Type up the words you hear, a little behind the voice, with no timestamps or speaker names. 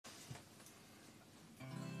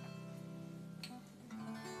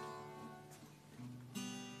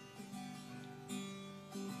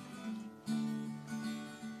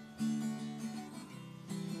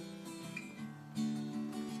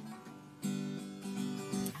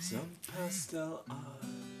Some pastel art,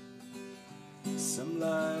 some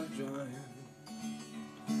live drawing.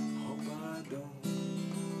 Hope I don't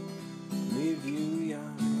leave you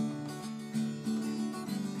young.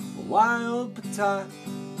 Wild patat,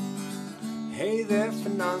 hey there for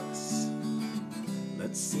knocks.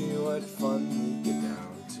 Let's see what fun we get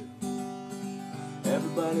down to.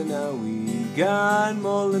 Everybody now, we got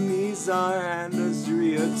Molinizar and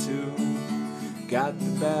Azuria too. Got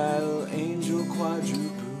the Battle Angel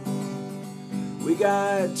Quadruple. We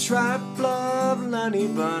got Trap Love, Lunny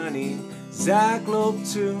Bunny, Zach Lope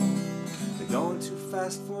too. They're going too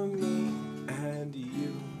fast for me and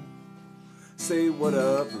you. Say what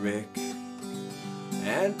up, Rick,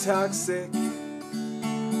 and Toxic.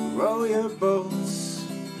 Row your boats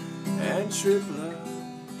and Tripler.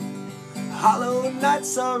 Hollow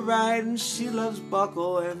Knight's alright, and she loves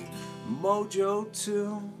Buckle and Mojo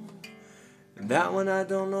too. And that one I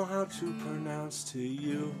don't know how to pronounce to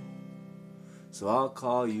you, so I'll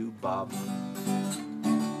call you Bob.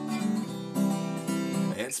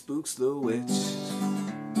 And Spooks the Witch.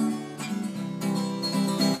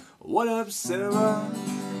 What up, Sarah?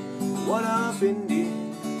 What up, Indy?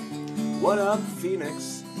 What up,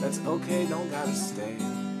 Phoenix? That's okay, don't gotta stay.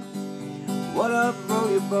 What up, Row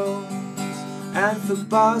Your Boats? And for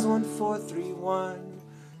Bars 1431,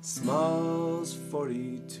 Smalls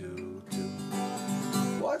 42 2.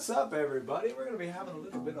 What's up, everybody? We're gonna be having a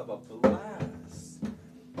little bit of a blast.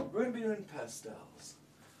 We're gonna be doing pastels.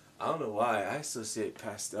 I don't know why I associate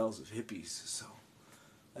pastels with hippies, so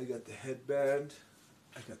I got the headband,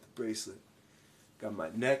 I got the bracelet, got my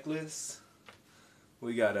necklace.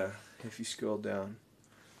 We got a, if you scroll down,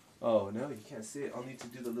 oh no, you can't see it. I'll need to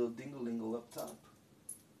do the little dingle-lingle up top.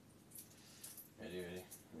 Ready?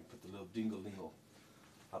 Let me put the little dingle-lingle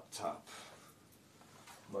up top.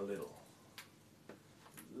 My little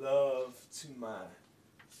love to my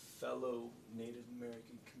fellow Native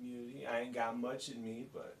American community. I ain't got much in me,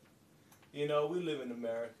 but you know, we live in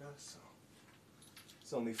America, so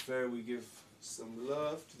it's only fair we give some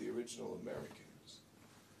love to the original Americans.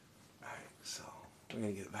 Alright, so we're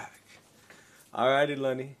gonna get back. Alrighty,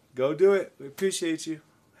 Lunny, go do it. We appreciate you.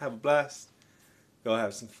 Have a blast. Go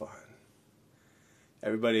have some fun.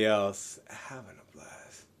 Everybody else having a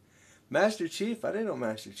blast. Master Chief, I didn't know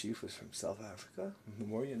Master Chief was from South Africa. The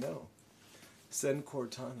more you know. Sen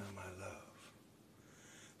Cortana, my love.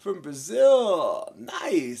 From Brazil,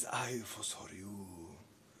 nice. Ay, Fosoriu.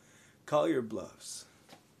 Call your bluffs.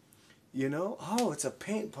 You know? Oh, it's a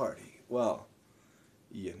paint party. Well,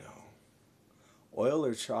 you know. Oil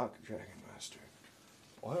or chalk, Dragon Master?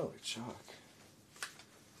 Oil or chalk?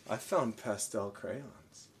 I found pastel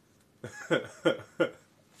crayons.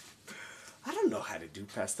 I don't know how to do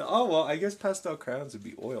pastel. Oh, well, I guess pastel crayons would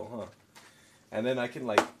be oil, huh? And then I can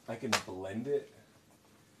blend it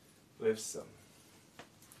with some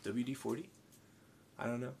WD-40. I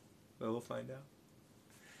don't know, but we'll find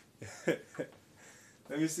out.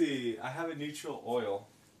 Let me see. I have a neutral oil.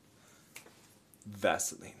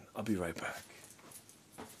 Vaseline. I'll be right back.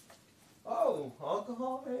 Oh,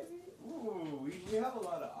 alcohol, baby? Ooh, we have a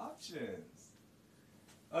lot of options.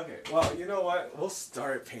 Okay, well, you know what? We'll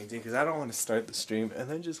start painting because I don't want to start the stream and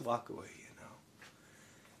then just walk away, you know?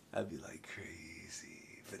 That'd be like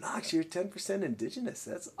crazy. Vinox, you're 10% indigenous.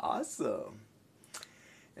 That's awesome.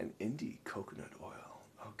 And Indie coconut oil.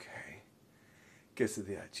 Okay.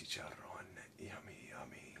 Quesadilla chicharrón. Yummy,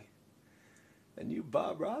 yummy. And you,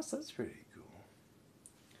 Bob Ross, that's pretty cool.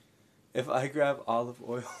 If I grab olive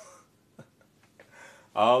oil,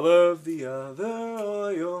 all of the other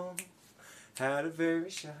oil had a very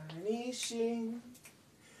shiny sheen,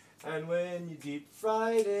 and when you deep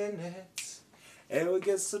fried in it, it would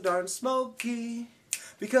get so darn smoky,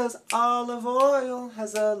 because olive oil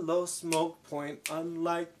has a low smoke point,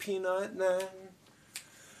 unlike peanut naan.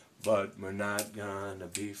 But we're not gonna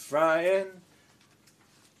be frying,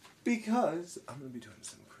 because I'm gonna be doing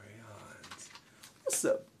some crayons. What's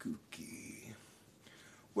up, Gookie?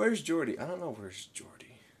 Where's Jordy? I don't know where's Jordy.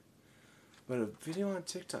 But a video on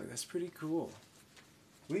TikTok, that's pretty cool.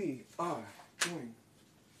 We are going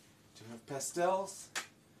to have pastels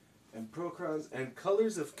and procrons and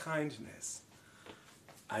colors of kindness.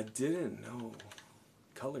 I didn't know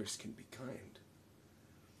colors can be kind.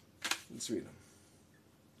 Let's read them.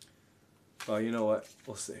 Well, you know what?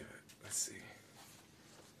 We'll save it. Let's see.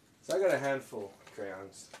 So I got a handful of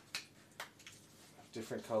crayons.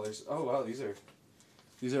 Different colors. Oh wow, these are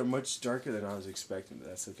much darker than I was expecting, but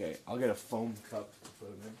that's okay. I'll get a foam cup to put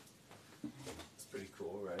them in. It's pretty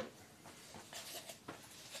cool, right?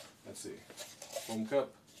 Let's see. Foam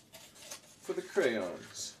cup for the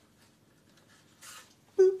crayons.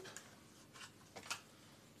 Boop.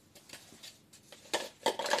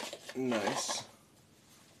 Nice.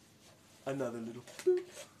 Another little boop.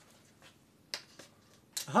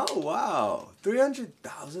 Oh, wow.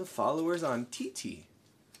 300,000 followers on TT.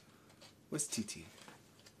 What's TT?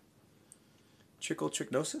 Trickle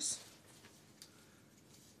Trichnosis?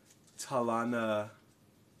 Talana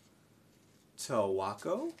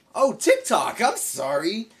Tawako? Oh, TikTok! I'm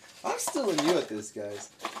sorry. I'm still new at this, guys.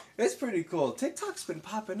 It's pretty cool. TikTok's been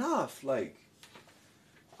popping off. Like,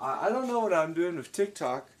 I don't know what I'm doing with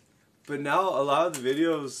TikTok, but now a lot of the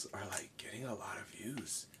videos are like getting a lot of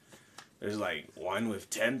views. There's like one with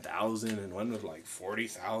 10,000 and one with like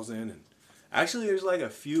 40,000, and actually there's like a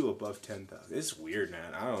few above 10,000. It's weird,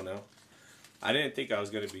 man. I don't know. I didn't think I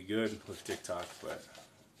was gonna be good with TikTok, but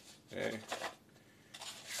hey,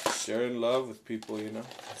 sharing love with people, you know,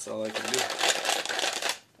 that's all I can do.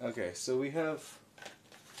 Okay, so we have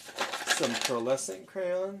some pearlescent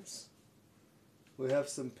crayons, we have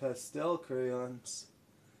some pastel crayons,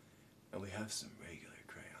 and we have some regular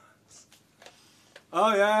crayons.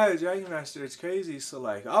 Oh yeah, Dragon Master, it's crazy. So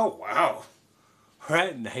like, oh wow, we're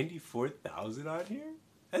at 94,000 on here?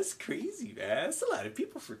 That's crazy, man. That's a lot of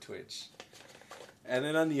people for Twitch. And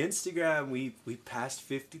then on the Instagram, we passed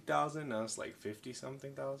 50,000. Now it's like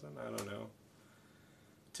 50-something thousand. I don't know.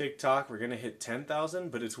 TikTok, we're going to hit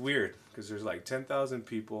 10,000, but it's weird because there's like 10,000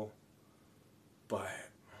 people, but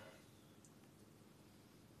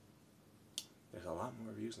there's a lot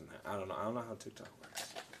more views than that. I don't know. I don't know how TikTok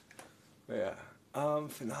works. But yeah.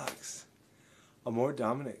 Phoenix. A more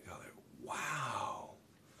dominant color. Wow.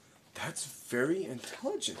 That's very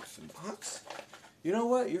intelligent, Phoenix. You know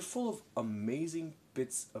what? You're full of amazing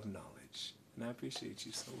bits of knowledge, and I appreciate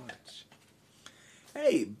you so much.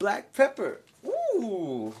 Hey, Black Pepper.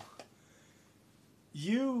 Ooh.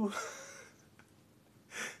 You.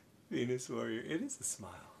 Venus Warrior. It is a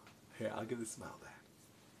smile. Here, I'll give the smile back.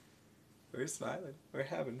 We're smiling. We're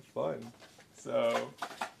having fun. So,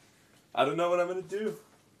 I don't know what I'm going to do.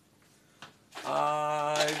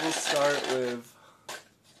 I will start with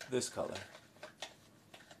this color.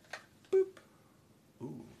 Boop.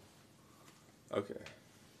 Ooh. Okay.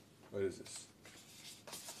 What is this?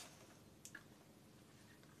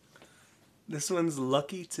 This one's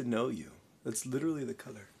Lucky to Know You. That's literally the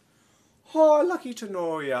color. Oh, lucky to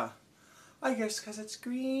know ya. I guess because it's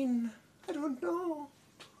green. I don't know.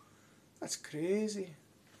 That's crazy.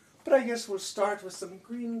 But I guess we'll start with some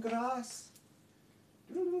green grass.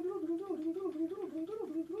 Whee!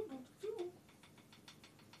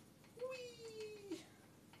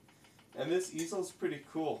 And this easel's pretty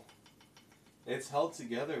cool. It's held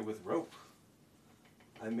together with rope.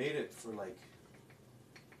 I made it for like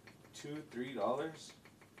 $2-3.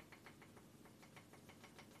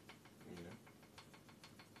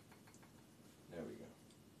 There we go.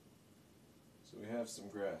 So we have some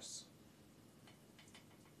grass.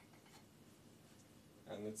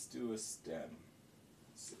 And let's do a stem.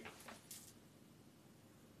 Let's see.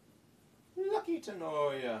 Lucky to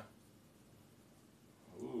know ya.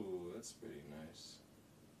 Ooh, that's pretty nice.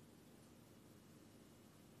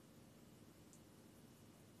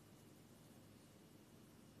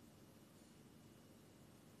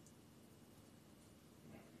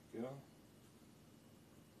 There we go.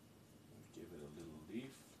 Give it a little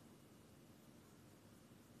leaf.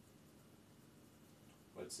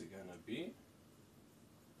 What's it gonna be?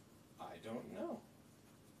 I don't know.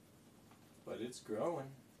 But it's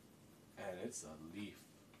growing. And it's a leaf.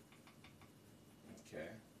 Okay.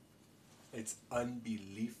 It's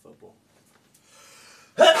unbelievable.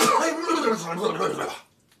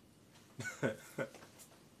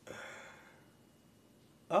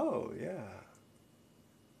 Oh, yeah.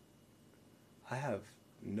 I have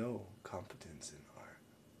no competence in art.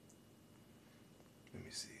 Let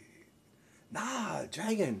me see. Nah,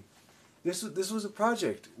 Dragon. This was a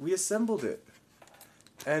project. We assembled it.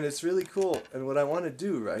 And it's really cool. And what I want to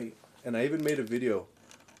do, right? And I even made a video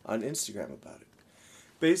on Instagram about it.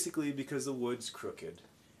 Basically because the wood's crooked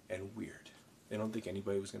and weird. They don't think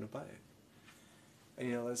anybody was going to buy it. And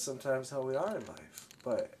you know, that's sometimes how we are in life.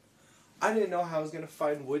 But I didn't know how I was going to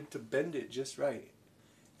find wood to bend it just right.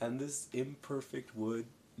 And this imperfect wood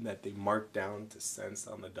that they marked down to cents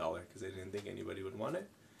on the dollar because they didn't think anybody would want it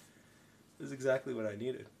is exactly what I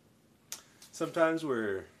needed. Sometimes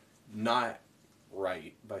we're not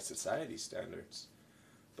right by society standards.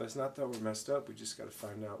 But it's not that we're messed up, we just got to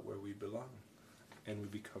find out where we belong. And we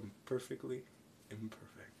become perfectly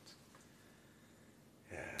imperfect.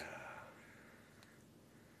 Yeah.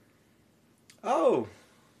 Oh!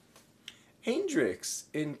 Hendrix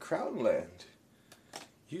in Crownland.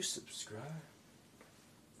 You subscribe?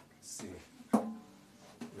 Let's see.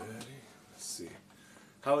 Ready? Let's see.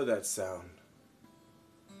 How would that sound?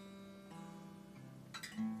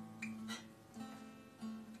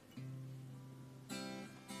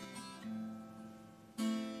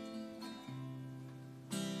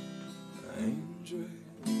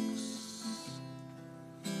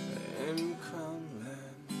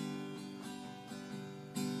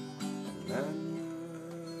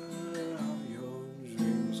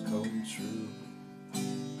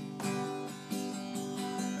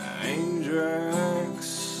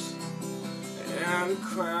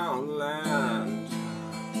 uncrowned land,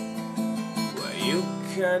 where you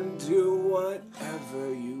can do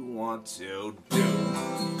whatever you want to do.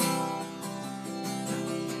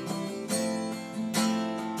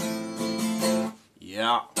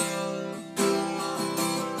 Yeah.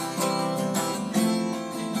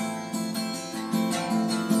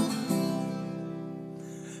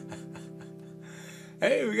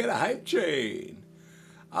 Hey, we got a hype train.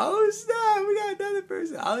 Oh snap, we got another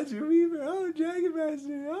person. Alex Weaver. Oh, Dragon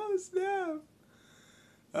Master. Oh snap.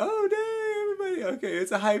 Oh dang, everybody. Okay,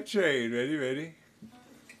 it's a hype train. Ready, ready?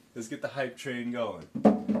 Let's get the hype train going.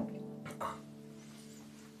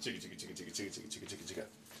 Chicka, chicka, chicka, chicka, chicka, chicka, chicka, chicka, chicka.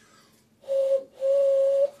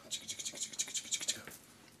 Chicka, chicka, chicka, chicka, chicka, chicka, chicka.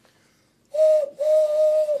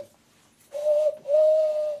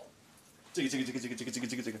 Chicka, chicka, chicka, chicka, chicka, chicka,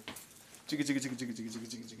 chicka, chicka. Chicka, chicka, chicka, chicka, chicka, chicka, chicka,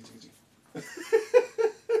 chicka, chicka, chicka.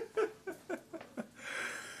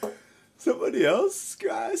 Somebody else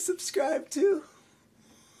subscribe to?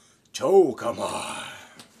 Joe, come on.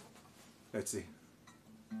 Let's see.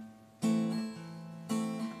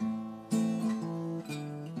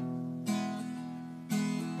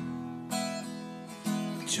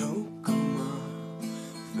 Joe, come on.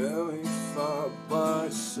 Very far,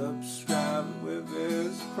 but subscribe with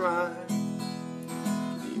his pride.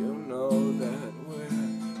 You know that we're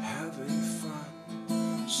having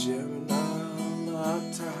fun, sharing all our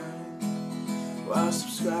time. While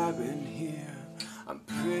subscribing here, I'm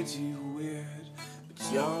pretty weird,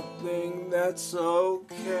 but y'all think that's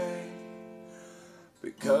okay,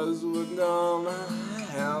 because we're gonna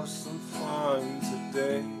have some fun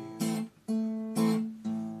today.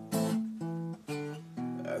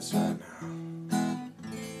 That's right now.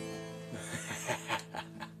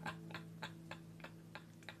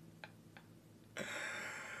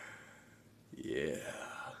 Yeah.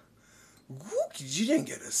 You didn't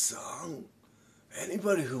get a song.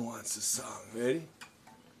 Anybody who wants a song, ready?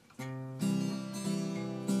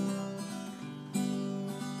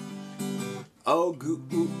 Oh, goo,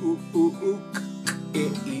 ooh, ooh, ooh, ooh,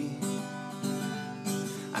 eh.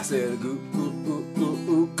 I said, goo, ooh, ooh,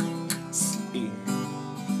 ooh, ooh, eh.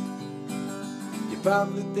 You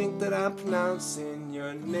probably think that I'm pronouncing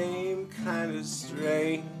your name kinda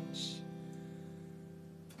strange.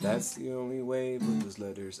 That's the only way with those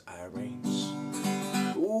letters I arrange.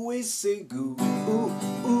 We say goo, ooh,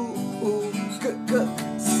 ooh, ooh,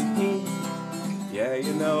 see. Yeah,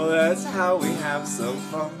 you know that's how we have some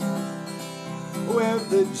fun. With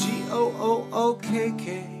the G-O-O-O-K-K-C-E.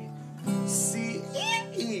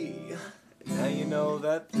 Now you know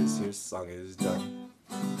that this here song is done.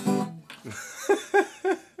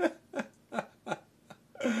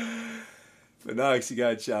 But Knox, you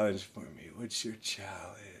got a challenge for me. What's your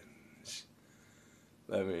challenge?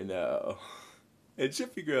 Let me know. And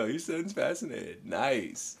Chippy Girl, you sounds fascinated.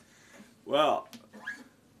 Nice. Well,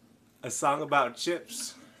 a song about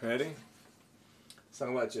chips. Ready? A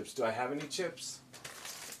song about chips. Do I have any chips?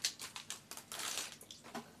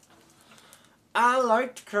 I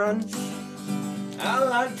like to crunch. I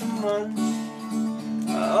like to munch.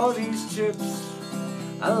 All these chips,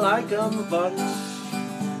 I like them a bunch.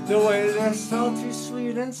 The way they're salty,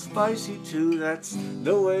 sweet, and spicy too. That's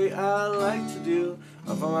the way I like to do.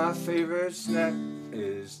 But my favorite snack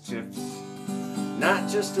is chips. Not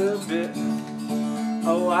just a bit.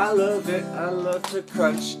 Oh, I love it. I love to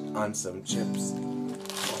crunch on some chips.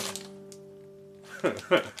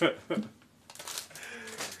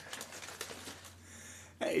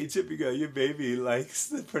 Hey, Chippy Girl, your baby likes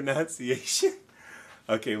the pronunciation.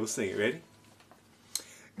 Okay, we'll sing it. Ready?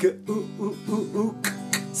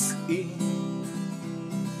 G-oo-oo-oo-oo-see.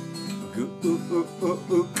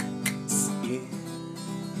 G-oo-oo-oo-oo-see.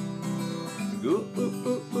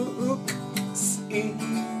 G-oo-oo-oo-oo-see.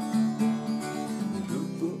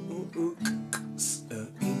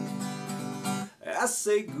 G-oo-oo-oo-see. I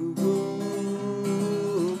say goo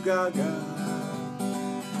goo gaga,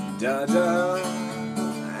 da da,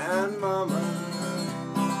 and mama.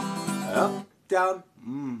 Up, down,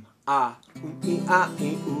 ah, ee, ah,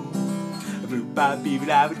 ee, ooh. Blue, ba, bee,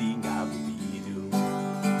 blah, dee, ga, bee, doo.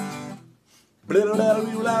 Blah, blah, blah,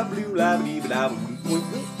 blah, blah, blah, blah,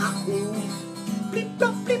 ah, ooh. Blip,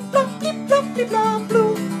 blop, blip, blop, blip, blop, blip, blop,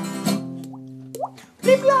 blue.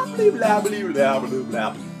 Blip, blop, blip, blah, blip, blah, blah,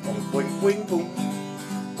 blah, boing, boing, boom.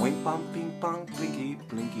 Boing, bong, ping, pong, blinky,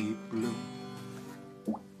 blinky, blue.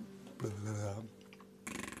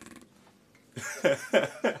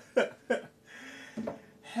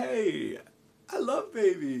 Hey, I love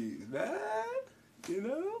babies, man. You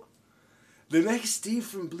know? The next Steve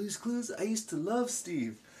from Blue's Clues, I used to love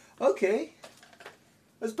Steve. Okay.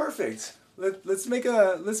 That's perfect. Let's make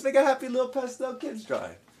a happy little pastel kids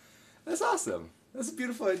drawing. That's awesome. That's a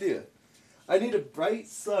beautiful idea. I need a bright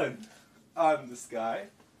sun on the sky.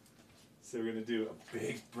 So we're gonna do a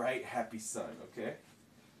big, bright, happy sun, okay?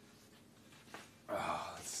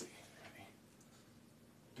 Let's see.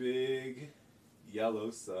 Ready? Big yellow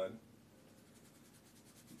sun.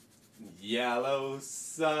 Yellow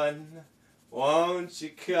sun, won't you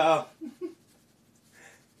come?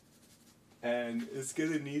 And it's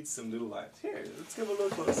gonna need some little lights. Here, let's come a little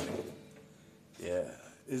closer. Yeah.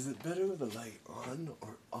 Is it better with the light on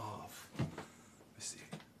or off? Let's see.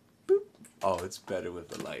 Boop. Oh, it's better with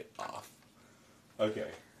the light off.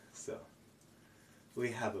 Okay, so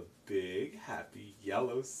we have a big, happy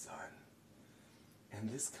yellow sun. And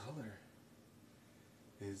this color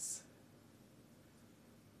is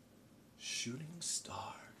shooting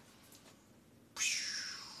star.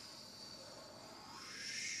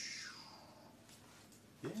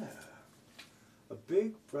 Yeah. A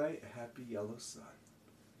big, bright, happy yellow sun.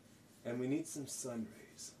 And we need some sun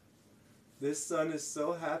rays. This sun is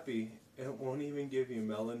so happy, it won't even give you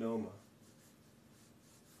melanoma.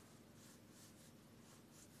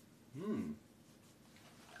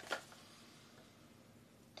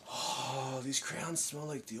 Oh, these crayons smell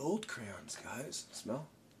like the old crayons, guys. Smell?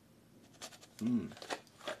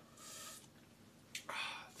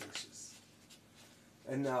 Delicious.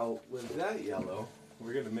 And now, with that yellow,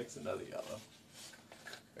 we're going to mix another yellow.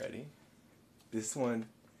 Ready? This one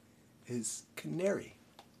is canary.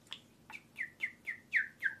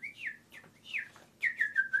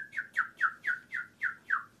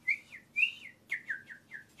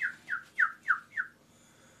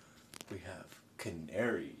 We have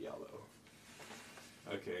canary yellow.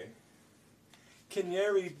 Okay.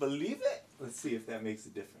 Canary, believe it? Let's see if that makes a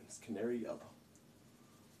difference. Canary yellow.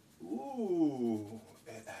 Ooh,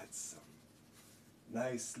 it adds some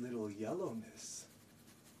nice little yellowness.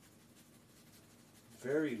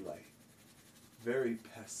 Very light. Very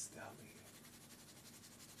pastel-y.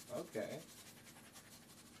 Okay.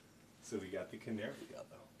 So we got the canary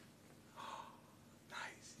yellow.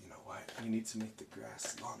 Nice. You know what? We need to make the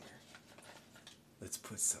grass longer. Let's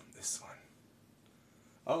put some this one.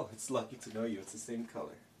 Oh, it's lucky to know you. It's the same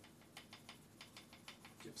color.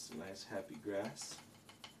 Give some nice happy grass.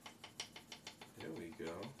 There we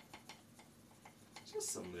go. Just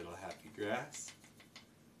some little happy grass.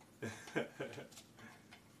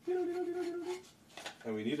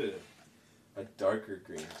 And we need a darker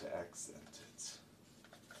green to accent it.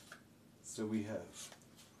 So we have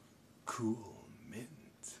cool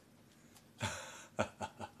mint.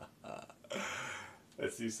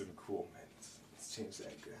 Let's do some cool mint. Let's change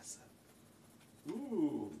that grass up.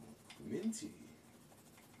 Ooh, minty.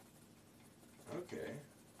 Okay.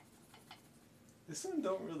 This one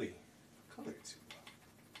don't really color too well.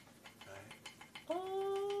 Right.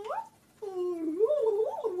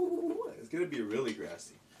 It's gonna be really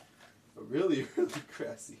grassy. Really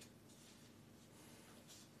grassy.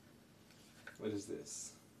 What is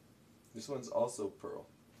this? This one's also pearl.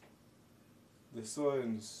 This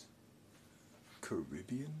one's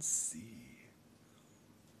Caribbean Sea.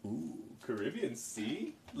 Ooh, Caribbean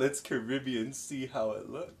Sea? Let's Caribbean see how it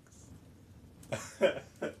looks.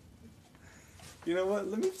 You know what?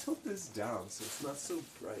 Let me tilt this down so it's not so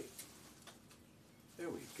bright. There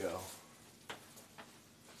we go.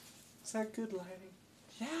 Is that good lighting?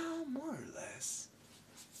 Yeah, more or less.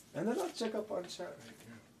 And then I'll check up on chat right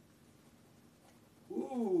now.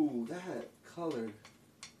 Ooh, that color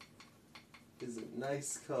is a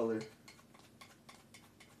nice color.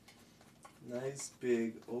 Nice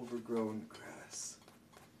big overgrown grass.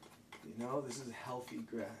 You know, this is healthy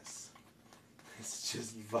grass. It's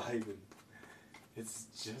just vibing. It's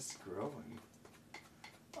just growing.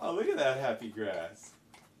 Oh, look at that happy grass.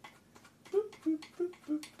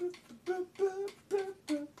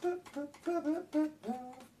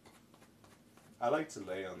 I like to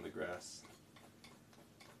lay on the grass.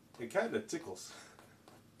 It kind of tickles.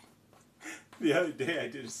 The other day I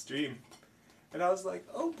did a stream and I was like,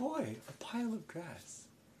 oh boy, a pile of grass.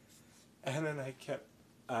 And then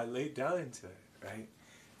I laid down into it, right?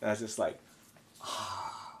 And I was just like,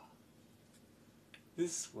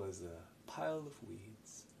 this was a pile of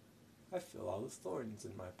weeds. I feel all the thorns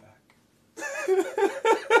in my back.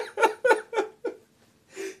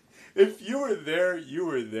 If you were there, you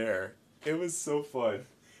were there. It was so fun.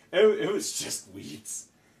 It was just weeds.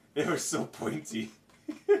 They were so pointy.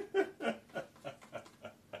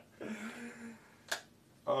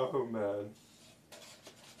 Oh man.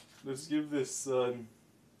 Let's give this sun.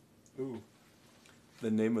 Ooh.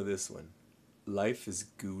 The name of this one. Life is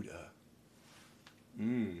Gouda.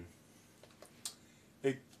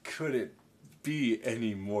 It couldn't be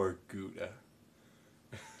any more Gouda.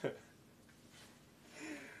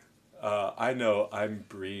 I know I'm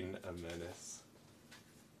green a menace,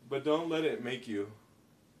 but don't let it make you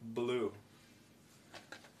blue.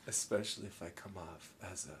 Especially if I come off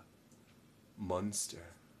as a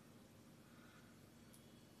monster.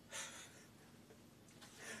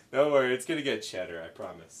 Don't worry, it's gonna get cheddar, I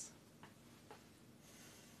promise.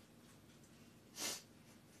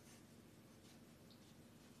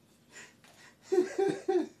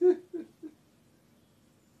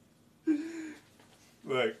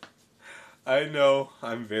 Look, I know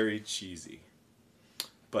I'm very cheesy,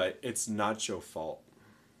 but it's not your fault.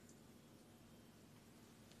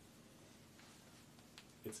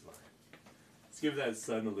 It's mine. Let's give that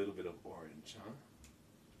sun a little bit of orange, huh?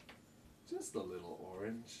 Just a little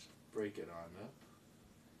orange. Break it on up.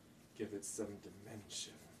 Give it some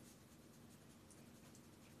dimension.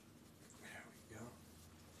 There we go.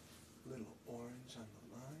 Little orange on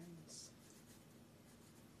the lines.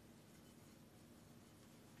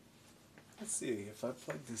 Let's see if I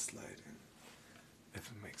plug this light in, if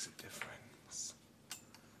it makes a difference.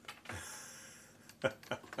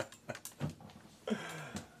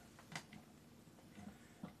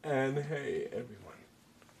 And hey, everyone.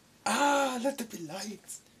 Ah, let there be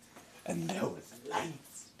lights. And there was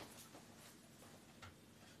lights.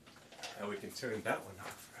 And we can turn that one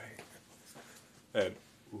off, right? And,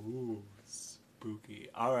 ooh, spooky.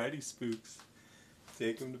 Alrighty, spooks.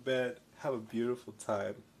 Take them to bed. Have a beautiful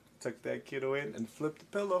time. Tuck that kiddo in and flip the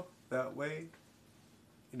pillow. That way,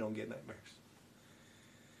 you don't get nightmares.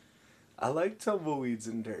 I like tumbleweeds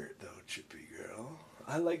and dirt, though, Trippy girl.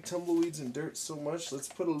 I like tumbleweeds and dirt so much. Let's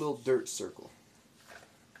put a little dirt circle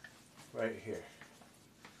right here.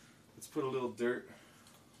 Let's put a little dirt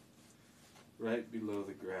right below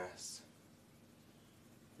the grass.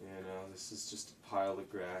 You know, this is just a pile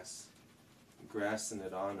of grass. Grassing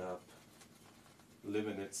it on up.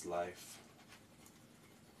 Living its life.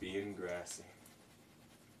 Being grassy.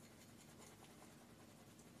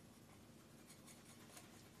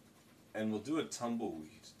 And we'll do a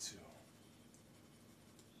tumbleweed too.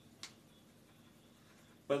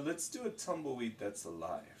 But let's do a tumbleweed that's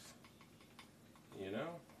alive. You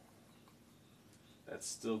know? That's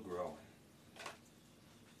still growing.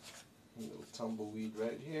 A little tumbleweed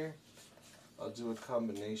right here. I'll do a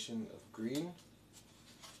combination of green,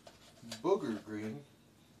 booger green,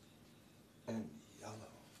 and yellow.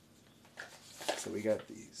 So we got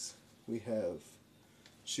these. We have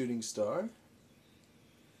Shooting Star,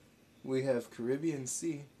 we have Caribbean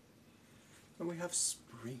Sea, and we have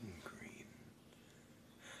Spring Green.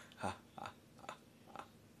 Ha ha ha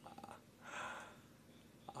ha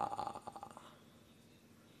ha.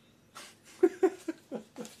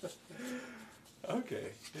 Okay,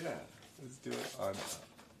 yeah, let's do it on. Let's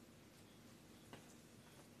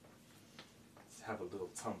have a little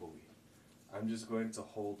tumbleweed. I'm just going to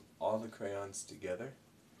hold all the crayons together,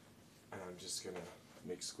 and I'm just gonna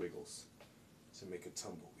make squiggles to make a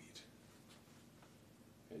tumbleweed.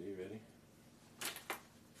 Ready?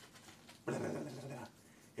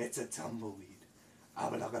 It's a tumbleweed.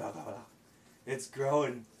 It's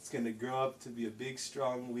growing. It's gonna grow up to be a big,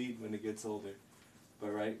 strong weed when it gets older.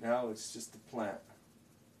 But right now, it's just a plant.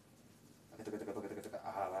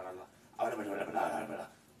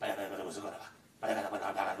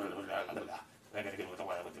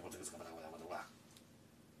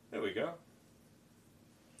 There we go.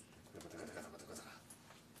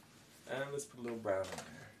 And let's put a little brown in there.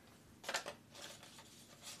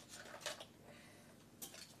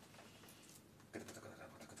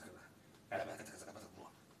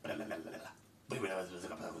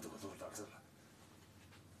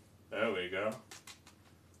 There we go.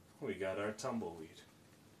 We got our tumbleweed.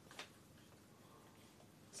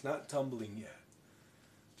 It's not tumbling yet,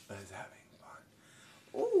 but it's having fun.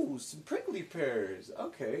 Oh, some prickly pears.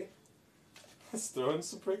 Okay. Let's throw in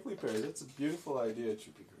some prickly pears. That's a beautiful idea,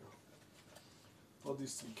 Trippy Girl. I'll do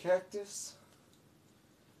some cactus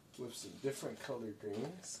with some different colored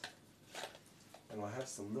greens. And we'll have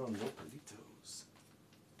some little nopalitos.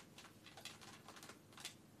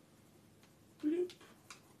 Bloop.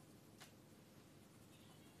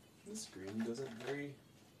 This green doesn't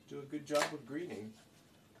do a good job of greening,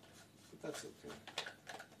 but that's okay.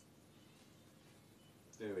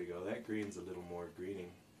 There we go. That green's a little more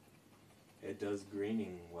greening. It does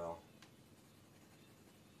greening well.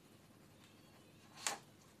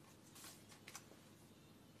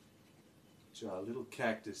 Draw a little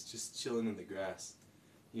cactus just chilling in the grass.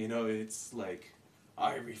 You know, it's like,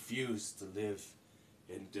 I refuse to live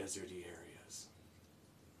in deserty areas.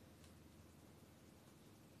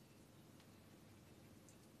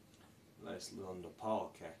 nice little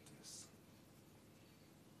Nepal cactus.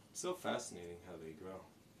 So fascinating how they grow.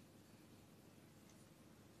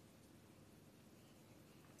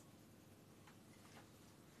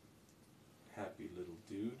 Happy little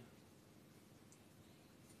dude.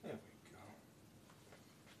 There we go.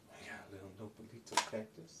 I got a little nopalito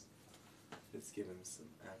cactus. Let's give him some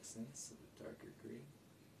accents of a darker green.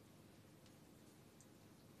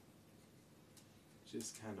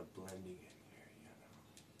 Just kind of blending in here, you know.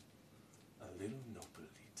 A little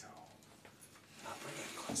nopalito. I'll bring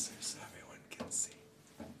it closer so everyone can see.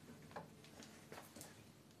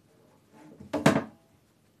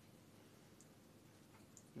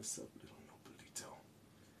 What's up, little nopalito?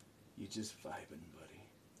 You just vibing, buddy.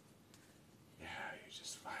 Yeah, you're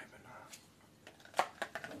just vibing, huh?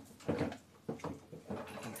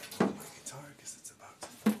 My guitar, because it's about to.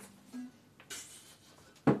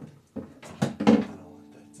 I don't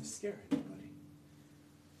want that to scare anybody.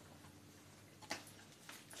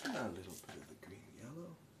 Now a little bit of the green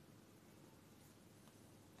yellow.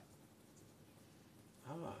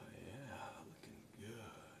 Oh yeah, looking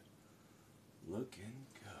good. Looking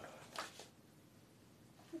good.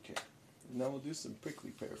 Okay, now we'll do some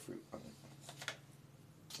prickly pear fruit on it.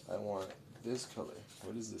 I want this color.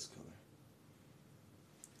 What is this color?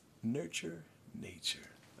 Nurture nature.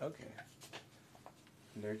 Okay.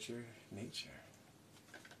 Nurture nature.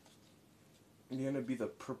 You're gonna be the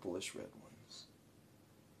purplish red ones.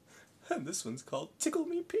 And this one's called Tickle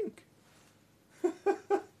Me Pink.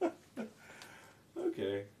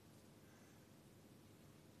 Okay.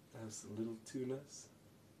 Have some little tunas.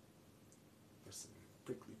 Or some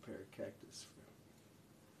prickly pear cactus fruit.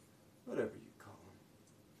 Whatever you call them.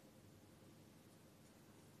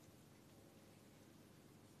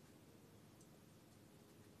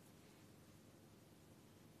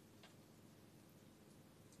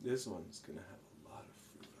 This one's gonna have a lot of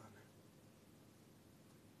fruit on it.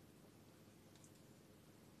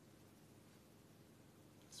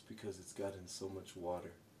 It's because it's gotten so much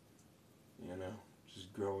water, you know,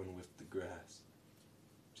 just growing with the grass,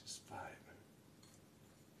 just vibing.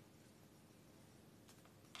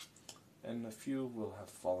 And a few will have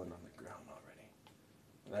fallen on the ground already.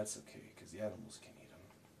 But that's okay, because the animals can eat them.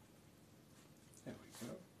 There we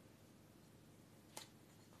go.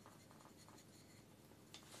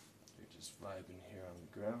 Just vibing here on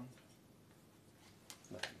the ground.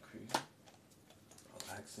 Nothing crazy.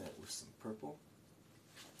 I'll accent it with some purple.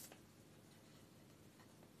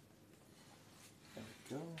 There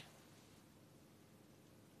we go.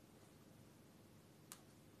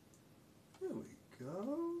 There we go.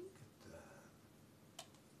 Look at that.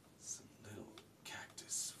 Some little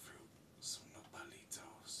cactus fruit. Some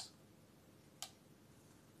nopalitos.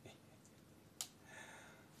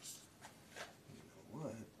 You know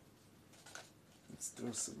what? Let's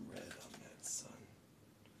throw some red on that sun.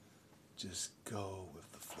 Just go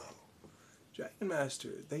with the flow. Dragon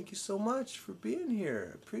Master, thank you so much for being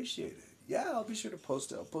here. Appreciate it. Yeah, I'll be sure to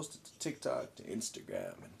post it. I'll post it to TikTok, to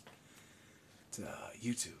Instagram, and to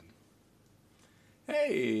YouTube.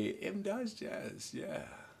 Hey, M. Dodge Jazz, yeah.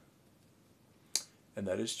 And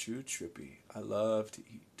that is true, Trippy. I love to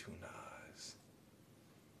eat tunas.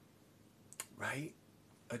 Right?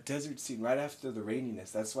 A desert scene right after the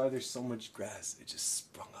raininess. That's why there's so much grass. It just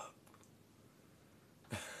sprung up.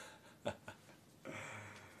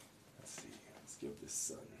 Let's see. Let's give this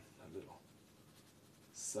sun a little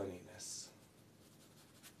sunniness.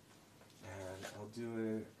 And I'll do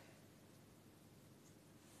it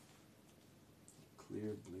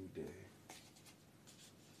clear blue day.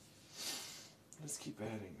 Let's keep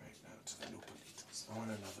adding right now to the nopalitos. I want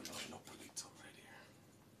another little nopalito right here.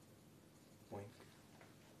 Boink.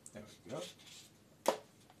 There we go.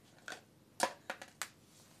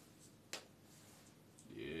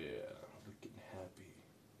 Yeah, looking happy.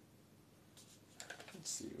 Let's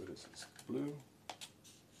see, what is this? Blue.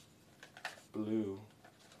 Blue.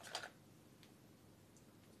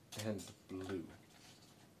 And blue.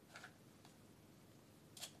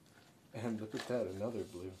 And look at that, another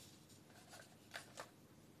blue.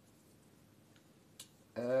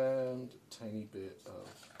 And a tiny bit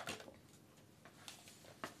of purple.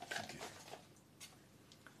 Okay.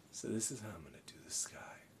 So this is how I'm going to do the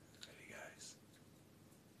sky. Ready, guys?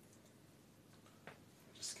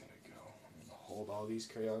 I'm just going to go. I'm going to hold all these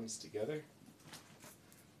crayons together.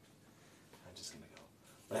 I'm just going to go.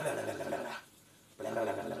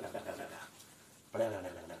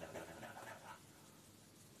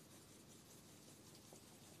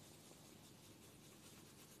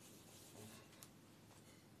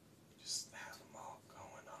 Just have them all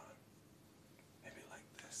going on. Maybe like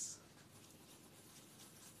this.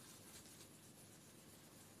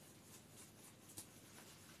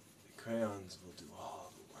 ones will do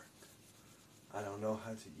all the work. I don't know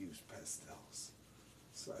how to use pastels,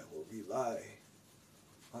 so I will rely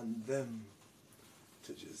on them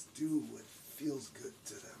to just do what feels good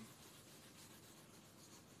to them.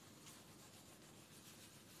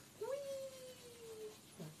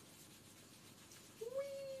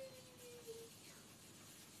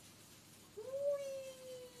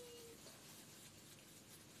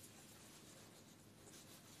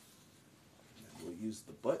 And we'll use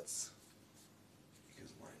the butts,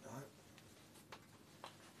 because why not?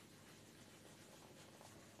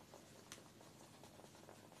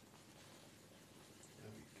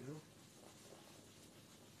 There we go.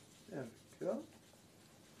 There we go.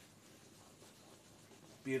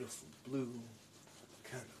 Beautiful blue,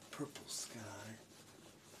 kind of purple sky.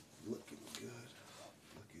 Looking good.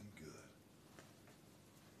 Looking good.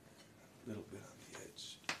 A little bit on the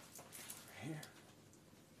edge. Right here.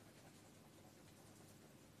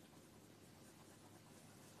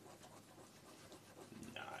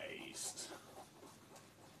 Nice.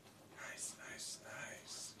 Nice, nice,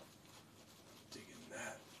 nice. Digging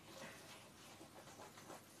that.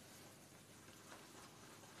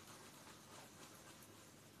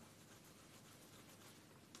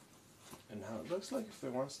 And now it looks like if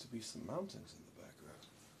there wants to be some mountains in the background.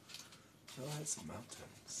 I'll add some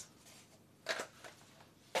mountains.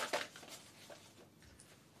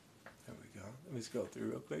 There we go. Let me scroll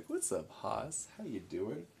through real quick. What's up, Haas? How you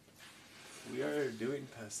doing? We are doing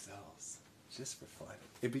pastels just for fun.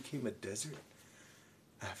 It became a desert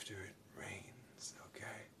after it rains,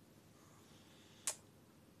 okay?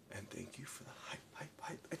 And thank you for the hype.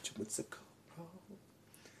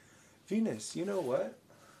 Venus, you know what?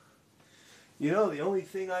 You know the only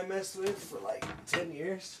thing I messed with for like 10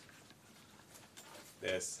 years?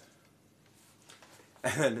 This.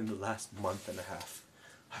 And in the last month and a half,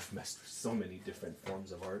 I've messed with so many different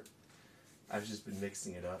forms of art. I've just been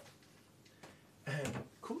mixing it up. And the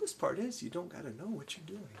coolest part is you don't gotta know what you're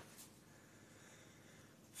doing.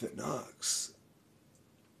 The Knox.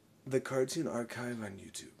 The Cartoon Archive on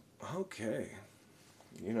YouTube. Okay.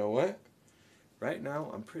 You know what? Right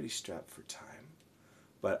now I'm pretty strapped for time.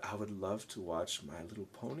 But I would love to watch My Little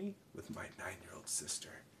Pony with my 9-year-old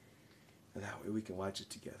sister. And that way we can watch it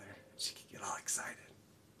together. She can get all excited.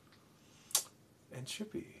 And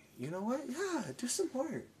Trippy, you know what? Yeah, do some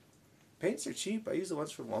art. Paints are cheap. I use the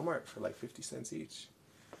ones from Walmart for like 50 cents each.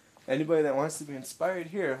 Anybody that wants to be inspired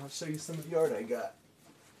here, I'll show you some of the art I got.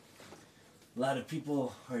 A lot of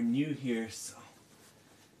people are new here, so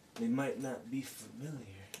they might not be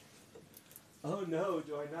familiar. Oh no,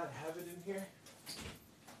 do I not have it in here?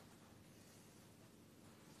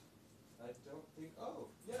 I don't think, oh,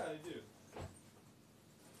 yeah, I do.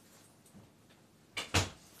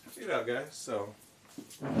 Check it out, guys. So,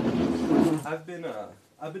 I've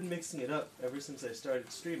been mixing it up ever since I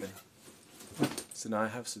started streaming. So now I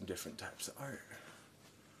have some different types of art.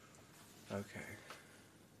 Okay.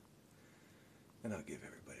 And I'll give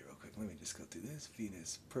everybody real quick. Let me just go through this.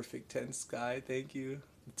 Venus, perfect 10 sky, thank you.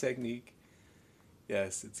 The technique.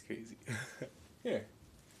 Yes, it's crazy. Here.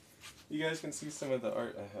 You guys can see some of the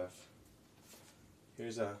art I have.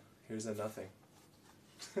 Here's a nothing.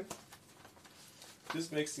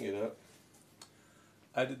 Just mixing it up.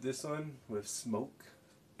 I did this one with smoke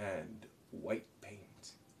and white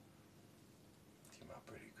paint. Came out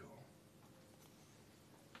pretty cool.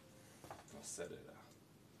 I'll set it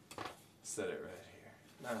right here.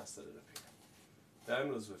 Nah, I'll set it up here. That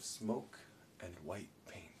one was with smoke and white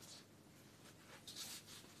paint.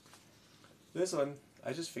 This one,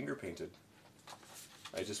 I just finger painted.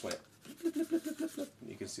 I just went bloop, bloop, bloop, bloop, bloop, bloop.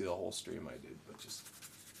 You can see the whole stream I did, but just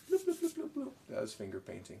bloop, bloop, bloop, bloop, bloop. That was finger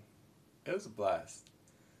painting. It was a blast.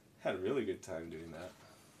 Had a really good time doing that.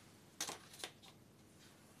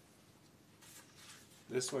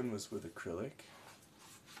 This one was with acrylic.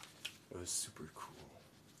 It was super cool.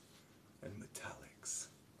 And metallics.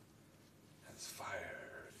 Has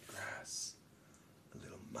fire, grass, a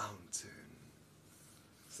little mountain,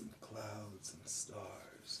 some clouds and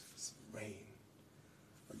stars, some rain,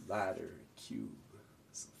 a ladder, a cube,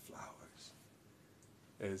 some flowers.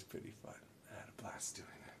 It was pretty fun. I had a blast doing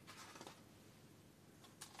it.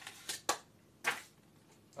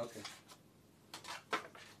 Okay.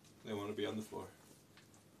 They want to be on the floor.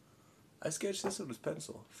 I sketched this one with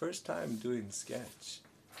pencil. First time doing the sketch.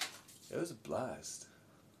 It was a blast.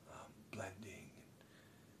 Blending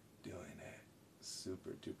and doing it.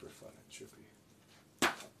 Super duper fun and trippy.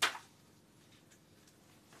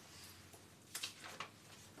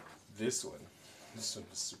 This one was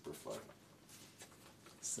super fun.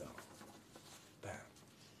 So, bam.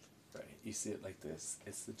 Right, you see it like this.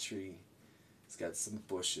 It's the tree. It's got some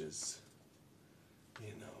bushes.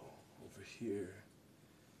 You know, over here,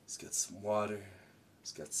 it's got some water,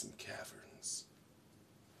 it's got some caverns,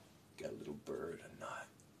 got a little bird, a knot.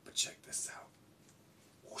 But check this out.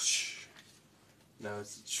 Whoosh. Now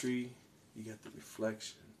it's a tree, you got the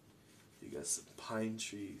reflection, you got some pine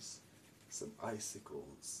trees, some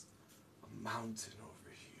icicles, a mountain over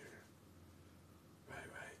here. Right,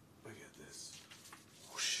 look at this.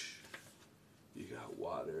 Whoosh. You got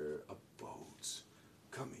water, a boat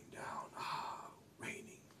coming down,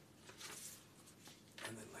 raining.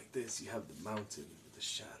 And then like this, you have the mountain, the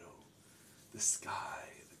shadow, the sky,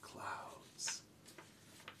 the clouds,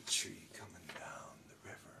 the tree coming down, the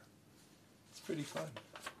river. It's pretty fun.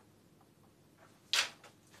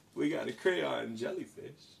 We got a crayon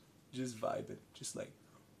jellyfish, just vibing, just like.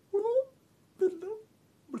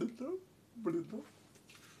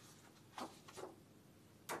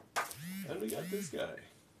 And we got this guy.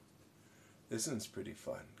 This one's pretty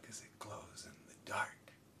fun because it glows in the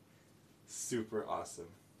dark. Super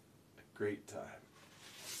awesome. A great time.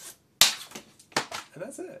 And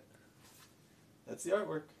that's it. That's the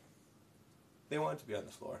artwork. They want it to be on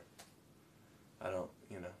the floor. I don't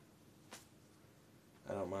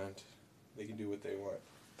mind. They can do what they want.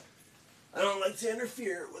 I don't like to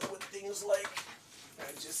interfere with what things like.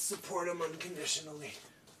 I just support them unconditionally.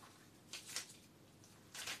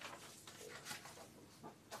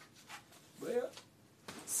 But yeah,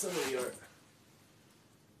 some of the art.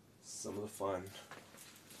 Some of the fun.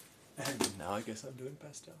 And now I guess I'm doing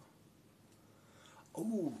pastel.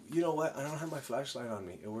 Oh, you know what? I don't have my flashlight on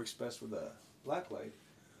me. It works best with a black light.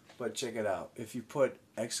 But check it out. If you put !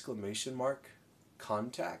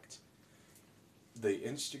 Contact, the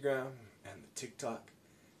Instagram and the TikTok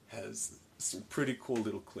has some pretty cool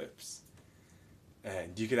little clips.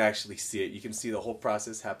 And you can actually see it. You can see the whole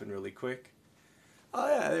process happen really quick. Oh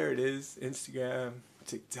yeah, there it is. Instagram,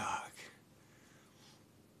 TikTok.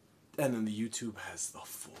 And then the YouTube has the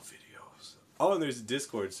full videos. Oh, and there's a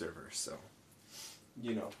Discord server, so,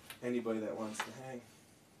 you know, anybody that wants to hang,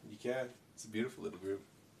 you can. It's a beautiful little group.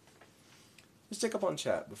 Let's check up on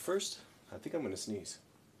chat, but first, I think I'm going to sneeze.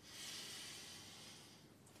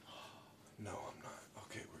 No, I'm not.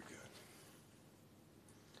 Okay, we're good.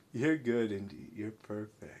 You're good, Indy. You're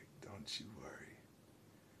perfect. Don't you worry.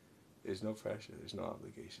 There's no pressure. There's no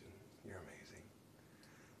obligation. You're amazing.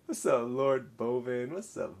 What's up, Lord Bovin?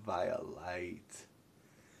 What's up, Violite?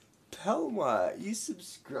 Pelma, you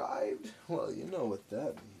subscribed? Well, you know what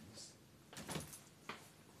that means.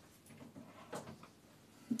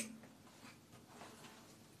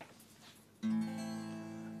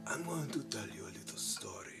 I'm going to tell you a little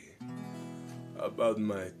story about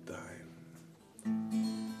my time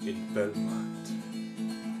in Belmont.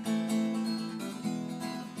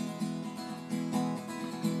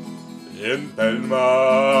 In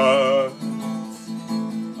Belmont _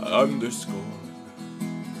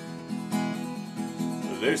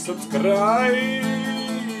 they subscribe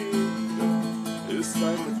is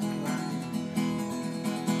silent crime.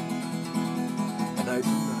 And I do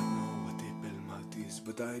not know what a Belmont is,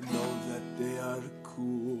 but I know that they are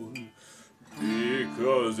cool,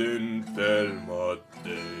 because in Belmont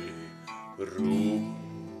they rule.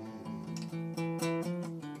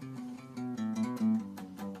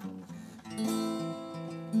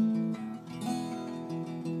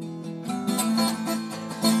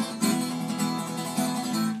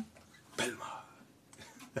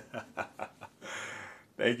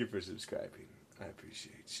 Thank you for subscribing. I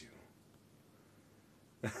appreciate you.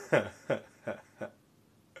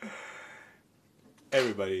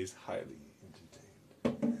 Everybody's highly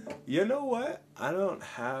entertained. You know what? I don't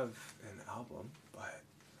have an album, but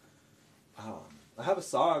I have a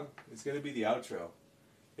song. It's going to be the outro.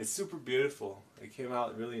 It's super beautiful. It came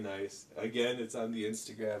out really nice. Again, it's on the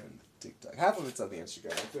Instagram and the TikTok. Half of it's on the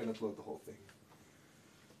Instagram. I couldn't upload the whole thing.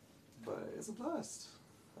 But it's a blast.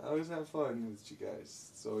 I always have fun with you guys.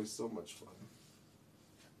 It's always so much fun.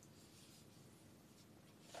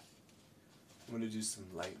 I'm going to do some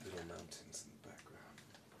light little mountains in the background.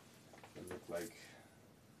 They look like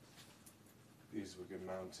these were good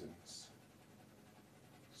mountains.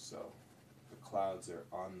 So the clouds are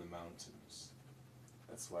on the mountains.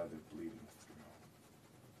 That's why they're bleeding through.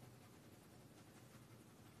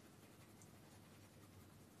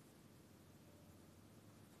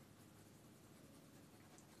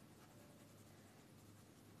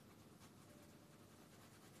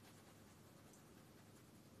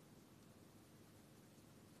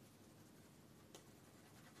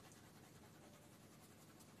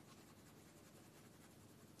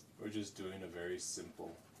 We're just doing a very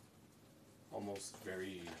simple, almost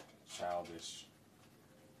very childish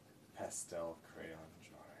pastel crayon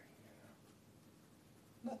drawing, you know.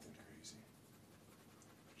 Nothing crazy.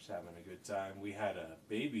 Just having a good time. We had a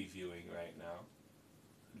baby viewing right now.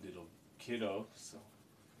 Little kiddo, so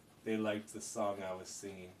they liked the song I was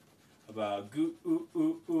singing about goo oo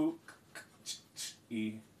oo oo ch ch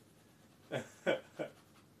e. It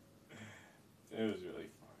was really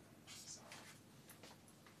fun. So,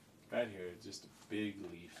 right here, just a big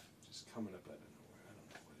leaf just coming up out of nowhere. I don't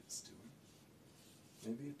know what it's doing.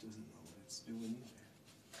 Maybe it doesn't know what it's doing either.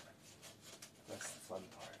 That's the fun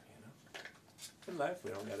part, you know? In life,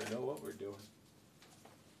 we don't gotta know what we're doing.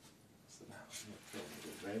 So now I'm gonna throw a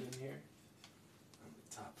little red in here on the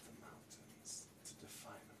top of the mountains to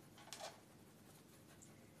define them.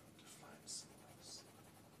 Define some of those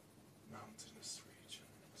mountainous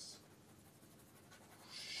regions.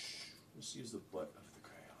 Let's use the butt of the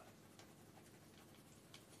crayon.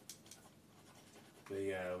 But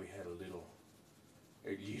yeah, we had a little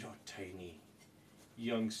tiny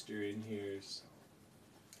youngster in here, so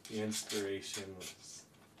the inspiration was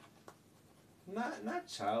not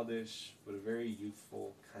childish, but a very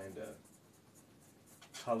youthful, kind of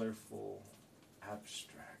colorful,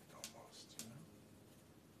 abstract almost, you know?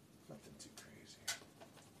 Nothing too crazy.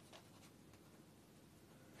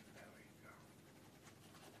 There we go.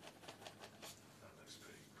 That looks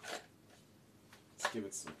pretty cool. Let's give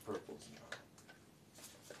it some purples now.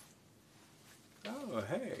 Oh,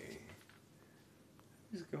 hey.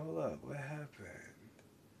 Let's go up. What happened?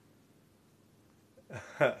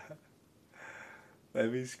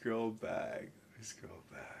 Let me scroll back.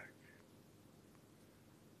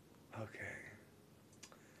 Okay.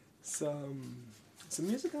 Some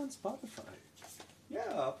music on Spotify.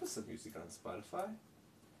 Yeah, I'll put some music on Spotify.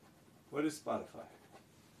 What is Spotify?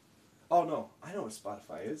 Oh no, I know what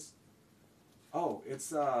Spotify is. Oh,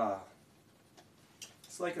 it's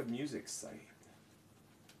like a music site.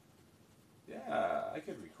 Yeah, I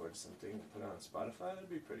could record something and put it on Spotify. That'd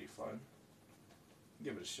be pretty fun.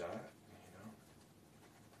 Give it a shot, you know.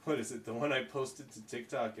 What is it? The one I posted to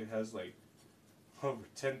TikTok, it has like over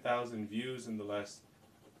 10,000 views in the last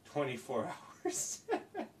 24 hours.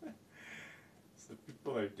 So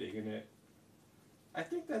people are digging it. I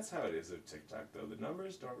think that's how it is with TikTok though. The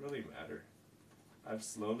numbers don't really matter. I've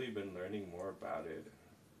slowly been learning more about it.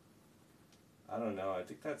 I don't know, I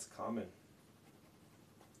think that's common.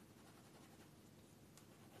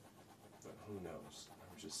 But who knows?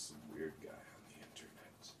 I'm just some weird guy on the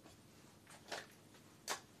internet.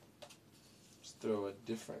 Let's throw a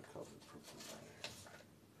different color purple on here.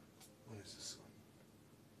 What is this one?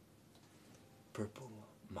 Purple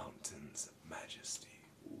Mountains of Majesty.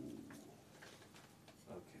 Ooh.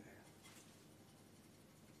 Okay.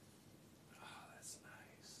 Oh, that's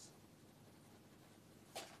nice.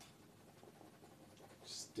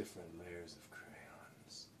 Just different layers of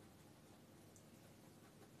crayons.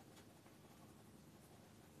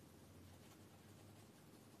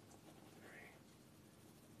 Very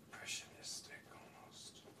impressionistic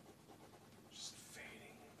almost. Just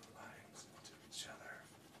fading the lines into each other.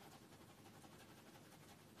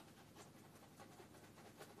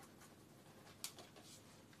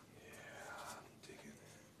 Yeah, I'm digging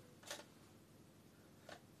it.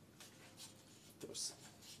 Throw some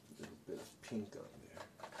little bit of pink on there.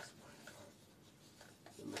 That's why not.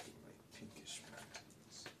 They're looking like pinkish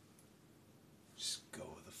mountains. Just go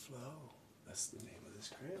with the flow. That's the name of this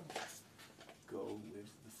crayon. Go with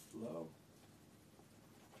the flow.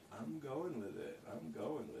 I'm going with it. I'm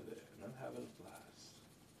going with it. And I'm having a blast.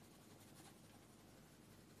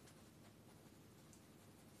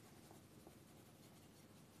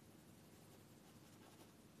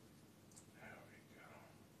 There we go.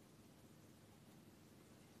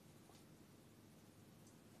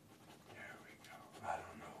 There we go. I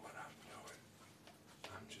don't know what I'm doing.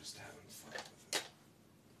 I'm just having fun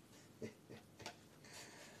with it.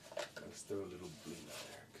 Let's throw a little blue on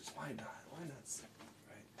there, because why not? Why not simple,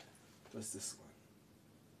 right? What's this one?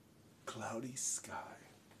 Cloudy sky.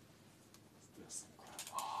 Let's throw some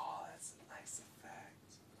cloud. Oh, that's a nice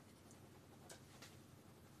effect.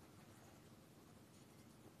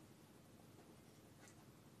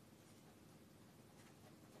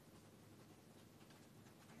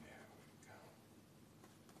 There we go.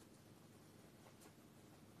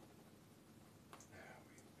 There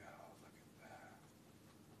we go. Look at that.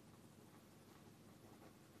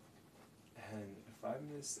 And if I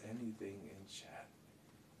miss anything in chat,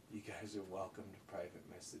 you guys are welcome to private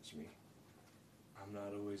message me. I'm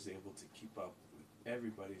not always able to keep up with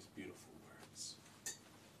everybody's beautiful words,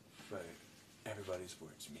 but everybody's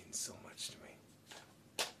words mean so much to me.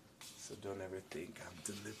 So don't ever think I'm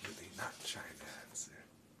deliberately not trying to answer.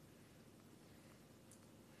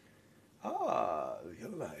 Ah, your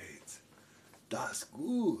light. Das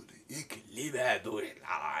gut. Ich liebe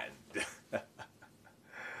Deutschland.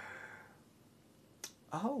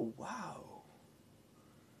 Oh, wow.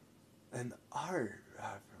 An art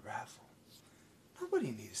raffle.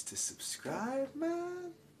 Nobody needs to subscribe,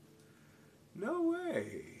 man. No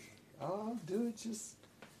way. I'll do it just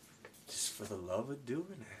for the love of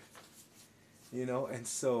doing it. You know, and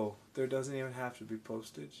so there doesn't even have to be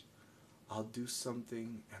postage. I'll do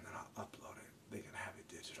something and then I'll upload it. They can have it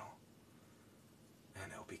digital. And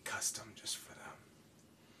it'll be custom just for them.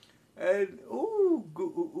 And,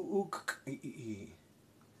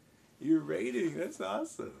 you're rating. That's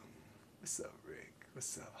awesome. What's up, Rick?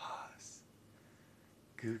 What's up, Haas?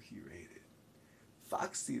 Gookie rated.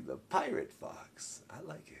 Foxy the Pirate Fox. I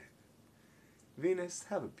like it. Venus,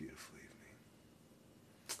 have a beautiful evening.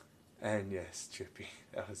 And yes, Trippy,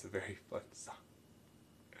 that was a very fun song.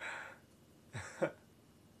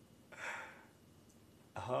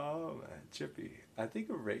 Oh man, Trippy. I think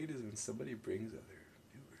a raid is when somebody brings other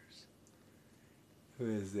viewers.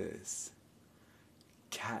 Who is this?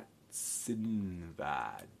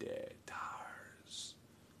 Katsinvadetars.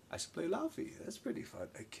 I should play Laufey. That's pretty fun.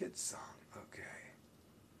 A kid's song. Okay.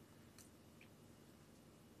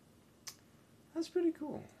 That's pretty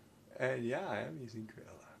cool. And yeah, I am using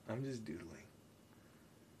Crayola. I'm just doodling.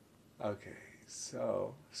 Okay,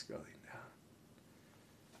 so scrolling down.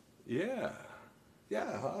 Yeah.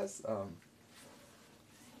 Yeah, Haas.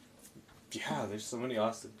 Yeah, there's so many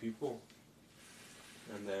awesome people.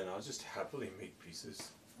 And then I'll just happily make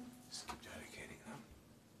pieces. Just keep dedicating them.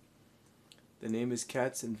 The name is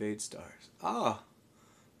Cats Invade Stars. Ah,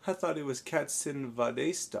 I thought it was Cats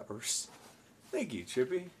Invade Stars. Thank you,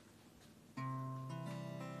 Trippy.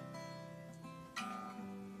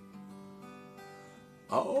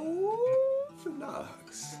 Oh,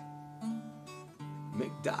 Phenox.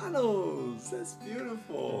 McDonald's. That's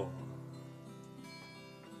beautiful.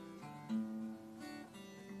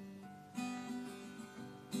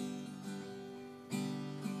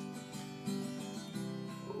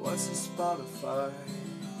 What's a Spotify?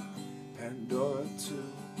 Pandora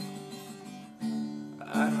 2.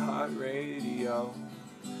 iHeartRadio.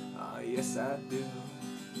 Ah, yes I do.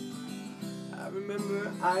 I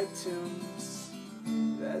remember iTunes.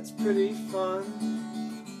 That's pretty fun.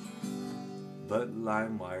 But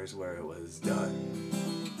LimeWire's where it was done.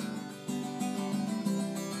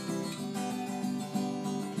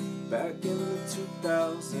 Back in the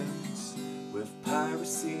 2000s with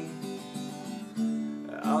piracy,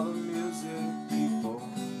 all the music people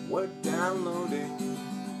were downloading.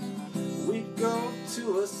 We'd go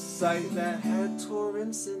to a site that had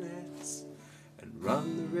torrents in it and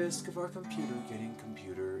run the risk of our computer getting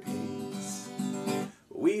computer AIDS.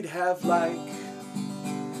 We'd have like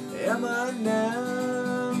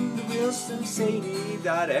Eminem, the real Slim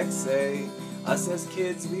Shady.exe. Us as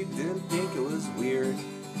kids, we didn't think it was weird.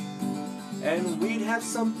 And we'd have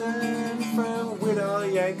something from Weird Al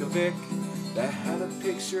Yankovic that had a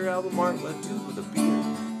picture album art with a dude with a beard.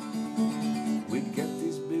 We'd get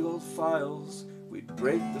these big old files, we'd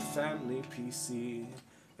break the family PC,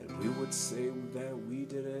 and we would say that we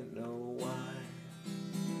didn't know why.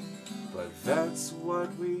 But that's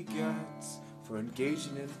what we get for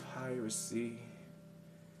engaging in piracy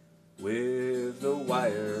with the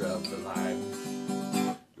wire of the lime.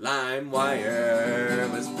 LimeWire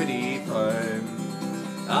was pretty fun.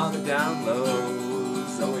 All the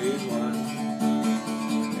downloads always won.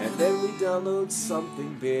 And then we download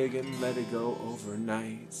something big and let it go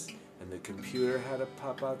overnight. And the computer had a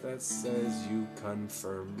pop-out that says you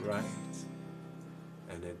confirm right.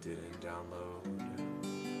 And it didn't download.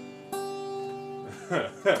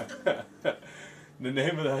 The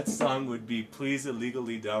name of that song would be Please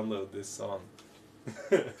Illegally Download This Song.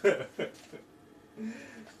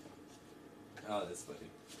 Oh, that's funny.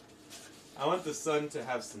 I want the sun to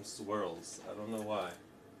have some swirls. I don't know why.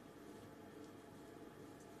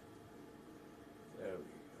 There we go.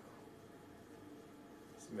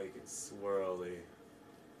 Let's make it swirly.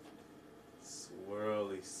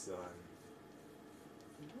 Swirly sun.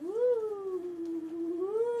 Woo!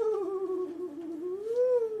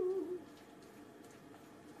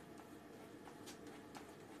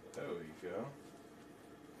 There we go.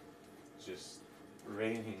 Just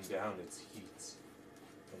raining down its heat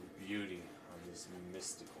and beauty on this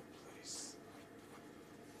mystical place.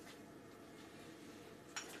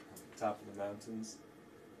 On the top of the mountains,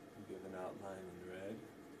 we give an outline in red.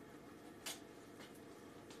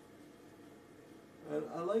 And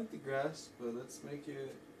I like the grass, but let's make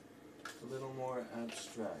it a little more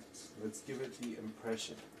abstract. Let's give it the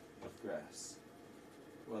impression of grass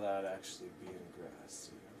without actually being grass,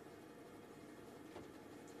 you know?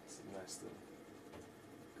 It's a nice little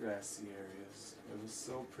grassy areas. It was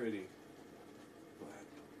so pretty, but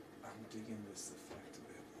I'm digging this effect a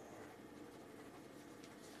bit more.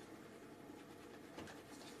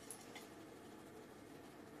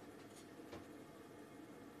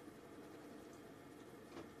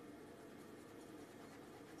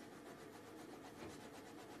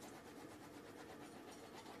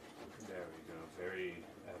 There we go, very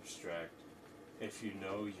abstract. If you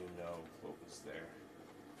know, you know what was there.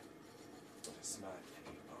 But it's not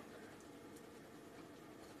any longer.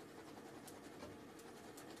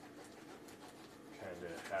 Kind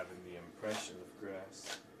of having the impression of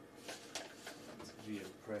grass, the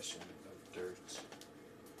impression of dirt.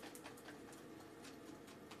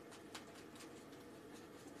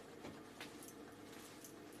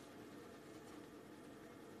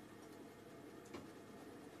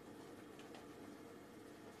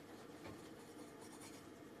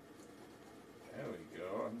 There we go,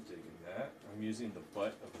 I'm digging that. I'm using the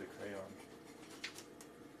butt of the crayon.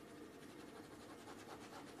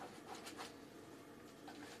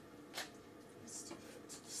 Let's do that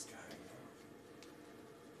to the sky now.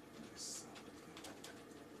 Nice solid blue.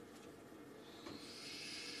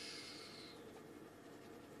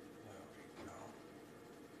 There we go.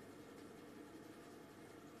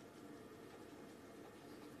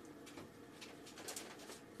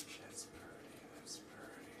 That's pretty, that's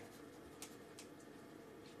pretty.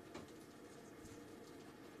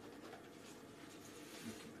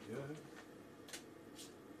 Looking good.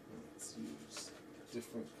 Let's use a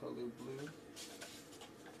different color blue right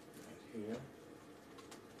here,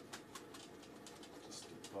 just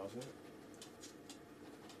above it.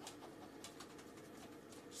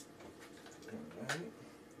 Alright.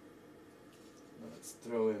 Now let's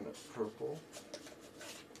throw in a purple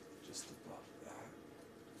just above that.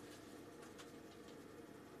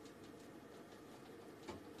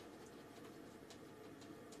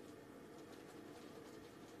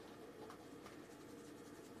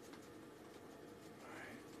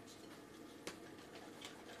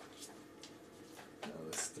 Now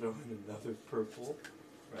let's throw in another purple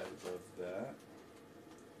right above that.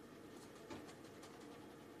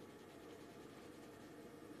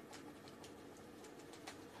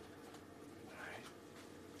 Alright.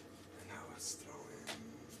 And now let's throw in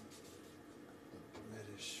a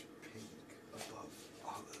reddish pink above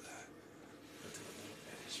all of that. Let's do a little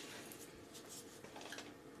reddish pink.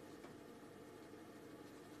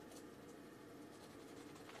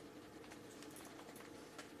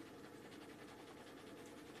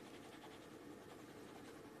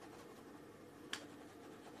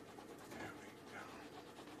 There we go.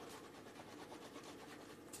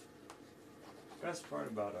 Best part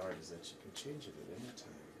about art is that you can change it at any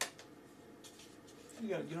time.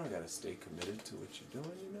 You don't gotta stay committed to what you're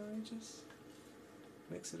doing, you know, you just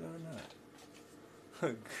mix it or not.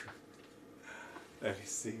 Let me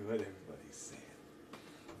see what everybody's saying.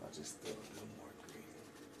 I'll just throw a little more green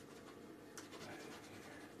right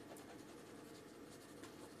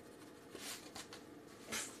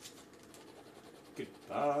in here.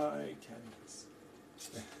 Goodbye, canvas.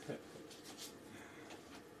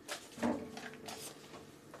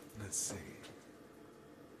 Let's see.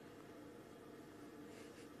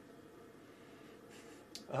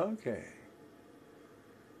 Okay.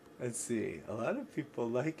 Let's see. A lot of people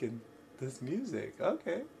liking this music.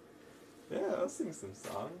 Okay. Yeah, I'll sing some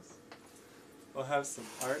songs. We'll have some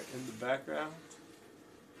art in the background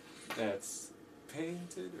that's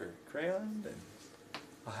painted or crayoned, and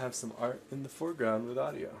I'll have some art in the foreground with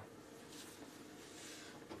audio.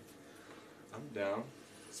 I'm down.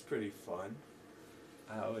 It's pretty fun.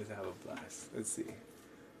 I always have a blast. Let's see.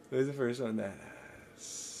 Who's the first one that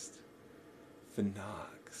asked?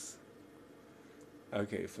 Phenox.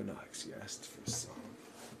 Okay, Phenox, you asked for a song.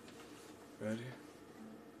 Ready?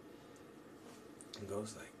 It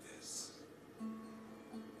goes like this.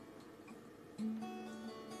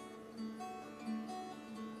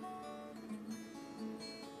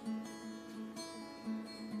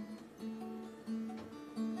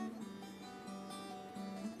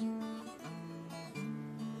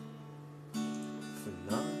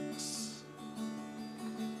 Phenox,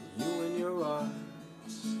 you and your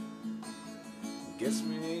arms gets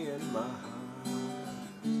me in my heart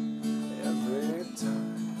every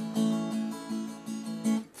time.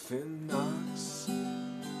 Phenox,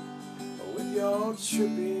 with your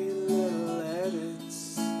trippy little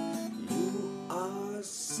edits, you are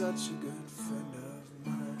such a good friend of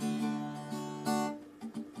mine.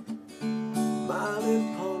 My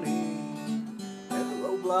Little Pony and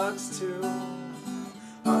Roblox too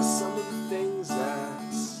are some of the things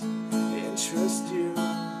that interest you.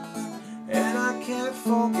 And I can't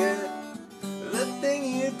forget the thing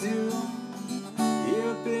you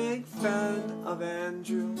of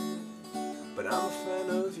Andrew, but I'm a fan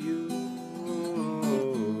of you.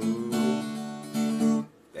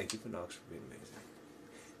 Thank you for Knox for being amazing.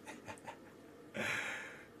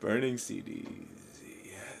 Burning CDs,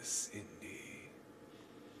 yes, indeed.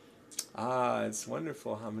 Ah, it's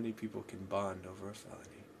wonderful how many people can bond over a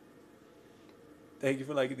felony. Thank you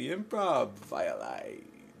for liking the improv,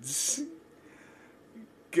 Violites.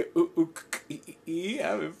 Having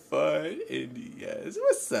fun, indeed, yes.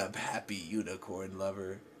 What's up, happy unicorn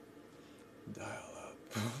lover? Dial up.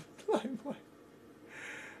 Like what?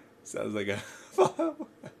 Sounds like a... Oh,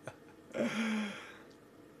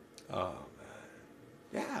 man.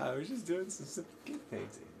 Yeah, we're just doing some simple kid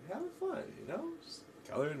painting. Having fun, you know? Just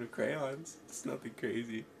coloring with crayons. It's nothing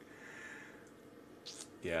crazy.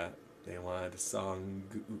 Yeah, they wanted a song.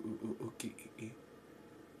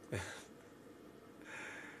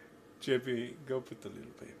 Chippy, go put the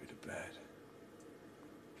little baby to bed.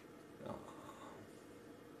 Aww.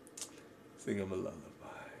 Sing him a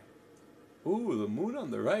lullaby. Ooh, the moon on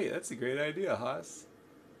the right. That's a great idea, Haas.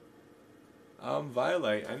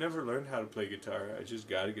 Violite. I never learned how to play guitar. I just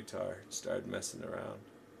got a guitar and started messing around.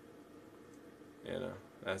 You know,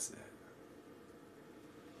 that's it.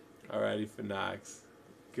 Alrighty, Phenox.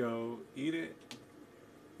 Go eat it.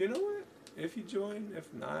 You know what? If you join,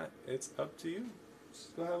 if not, it's up to you.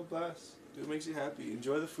 Just go have a blast. Do what makes you happy.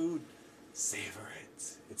 Enjoy the food. Savor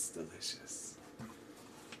it. It's delicious.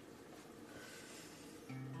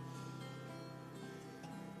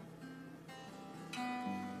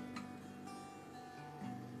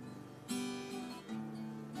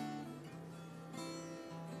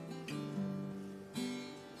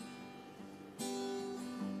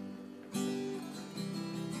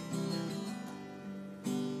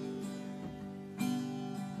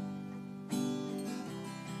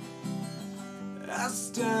 I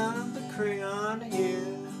stand the crayon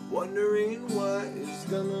here, wondering what is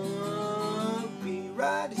gonna be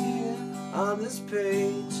right here on this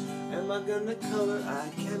page. Am I gonna color? I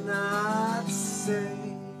cannot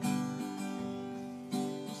say.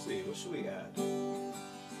 Let's see, what should we add?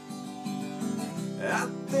 I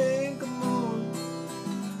think a moon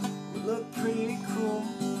would look pretty cool.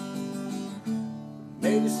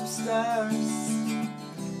 Maybe some stars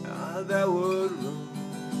that would rule.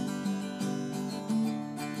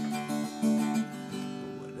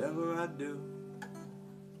 I do,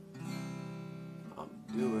 I'm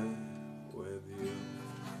doing with you.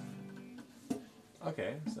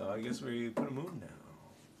 Okay, so I guess we put a moon now.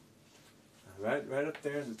 Right up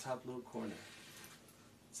there in the top little corner.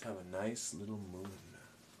 Let's have a nice little moon.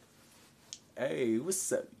 Hey,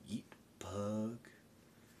 what's up, Yeet Pug?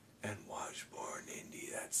 And Washborn Indy,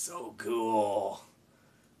 that's so cool.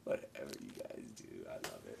 Whatever you guys do, I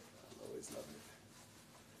love it. I always love it.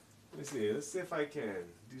 Let me see. Let's see if I can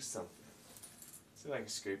do something. See if I can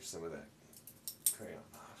scrape some of that crayon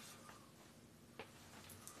off.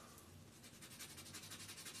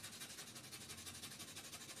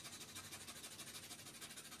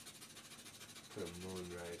 Put a moon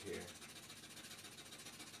right here.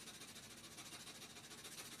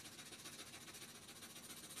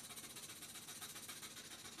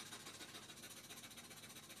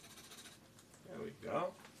 There we go.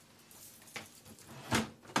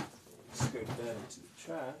 Scrape that into the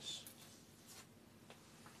trash.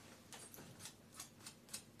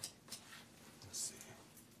 Let's see.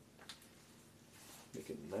 Make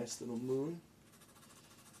a nice little moon.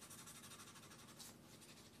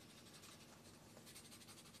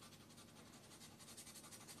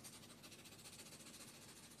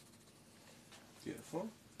 Beautiful.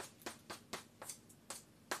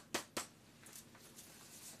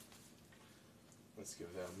 Let's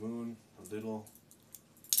give that moon a little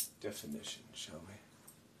definition, shall we?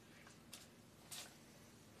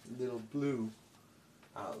 Little blue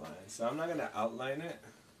outline. So I'm not going to outline it.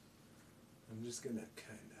 I'm just going to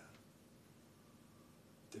kind of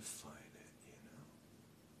define it, you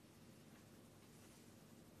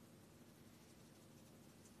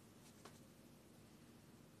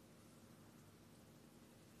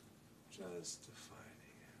know? Just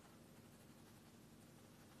defining it.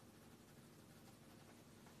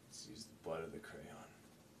 Let's use the butt of the crayon.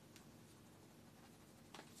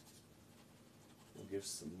 We'll give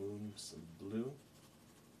some moon some blue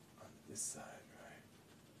on this side, right?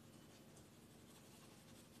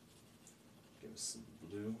 Give us some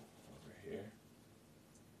blue over here.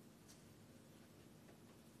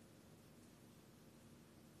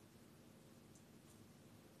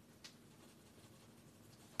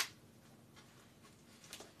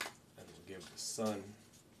 And we'll give the sun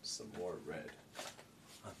some more red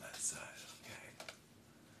on that side, okay?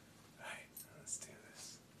 Right, let's do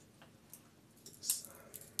this.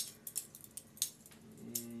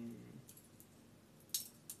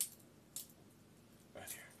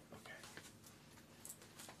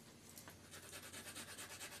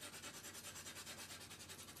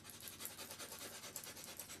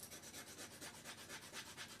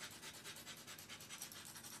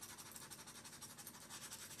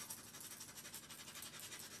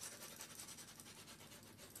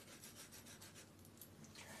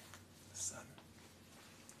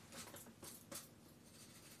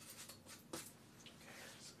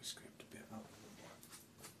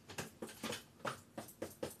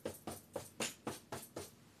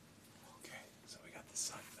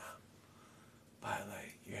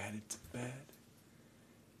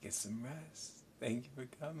 get some rest. Thank you for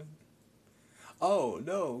coming. Oh,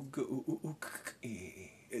 no.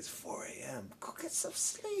 It's 4 a.m. Go get some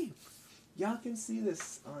sleep. Y'all can see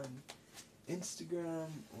this on Instagram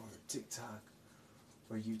or TikTok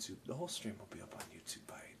or YouTube. The whole stream will be up on YouTube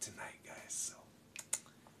by tonight, guys. So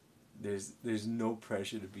there's no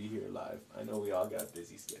pressure to be here live. I know we all got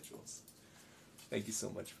busy schedules. Thank you so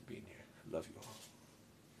much for being here. I love you all.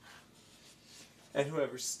 And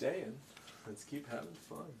whoever's staying, let's keep having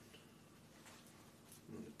fun.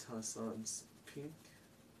 I'm going to toss on some pink.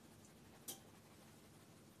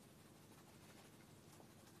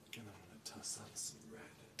 And I'm going to toss on some red.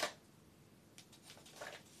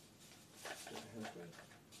 Do I have red?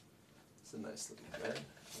 It's a nice little red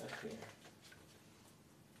right here.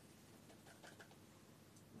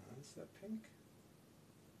 Is that pink?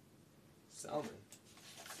 Salmon.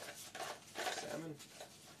 Salmon?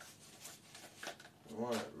 I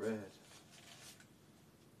want it red.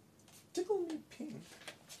 Tickle me pink.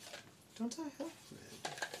 Don't I have red?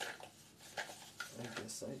 I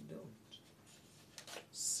guess I don't.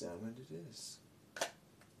 Salmon it is. I'm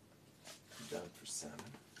done for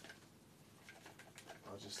salmon.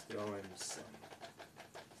 I'll just throw in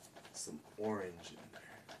some orange in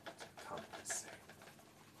there to compensate.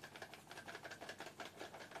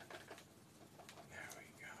 There we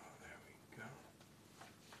go.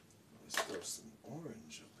 Let's throw some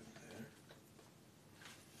orange up in there.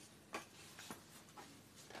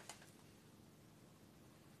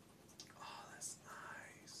 Oh, that's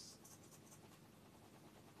nice.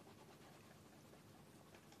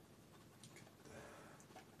 Look at that.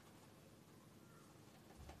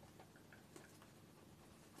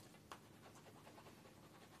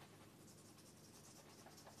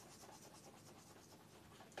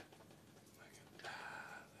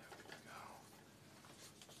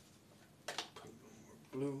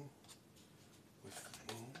 Blue with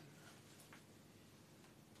the moon.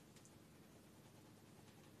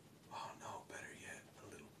 Oh no, better yet, a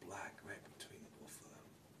little black right between both of them.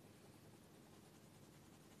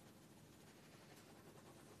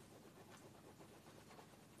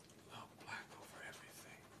 A little black over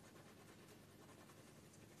everything.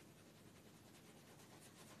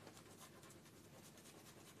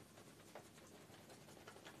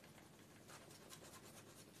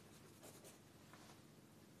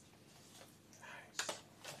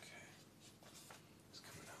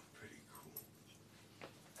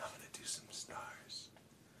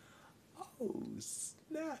 Oh,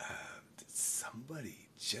 snap. Did somebody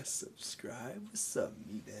just subscribe? What's up,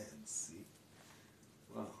 me Nancy?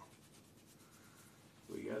 Well,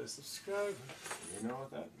 we got a subscriber. You know what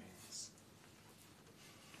that means.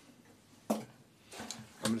 I'm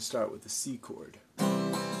going to start with the C chord.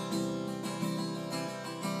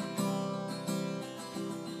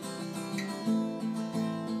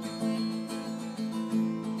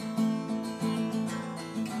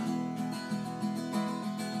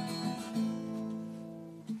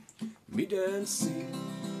 Me Nancy,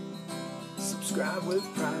 subscribe with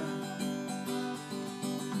pride.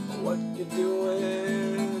 What you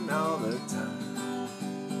doing all the time?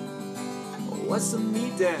 What's a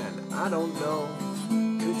me Dan? I don't know.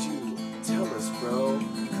 Could you tell us, bro?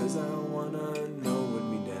 Cause I wanna know what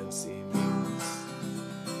me Nancy means.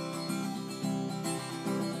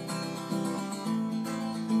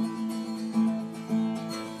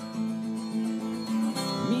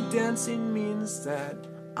 Me dancing means that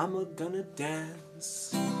I'm gonna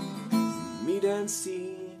dance. Me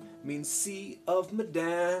Nancy means C of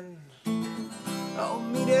Madan. Oh,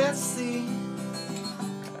 me Nancy,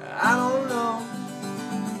 I don't know,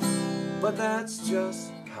 but that's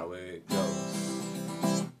just how it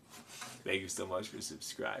goes. Thank you so much for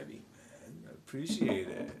subscribing, man. I appreciate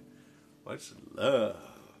it. Much love.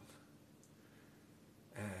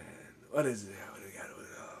 And what is it? What do we got?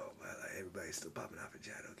 Oh, well, everybody's still popping off in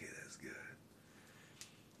chat. Okay, that's good.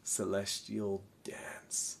 Celestial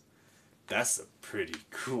Dance. That's a pretty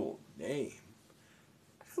cool name.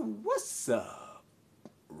 What's up,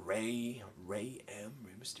 Ray M, Ray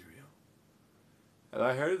Mysterio? Have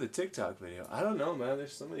I heard of the TikTok video? I don't know, man.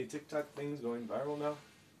 There's so many TikTok things going viral now.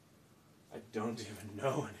 I don't even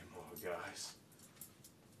know anymore, guys.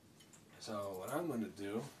 So what I'm going to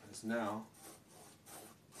do is now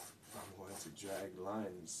I'm going to drag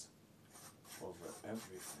lines over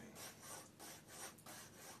everything.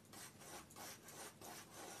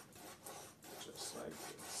 Just like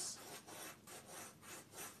this.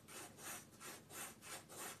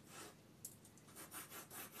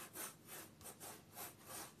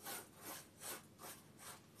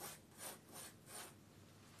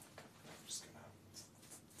 I'm just gonna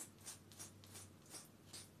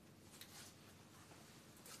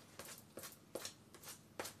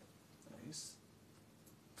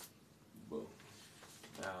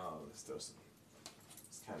Let's throw some.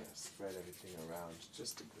 Let's kind of spread everything around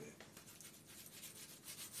just a bit.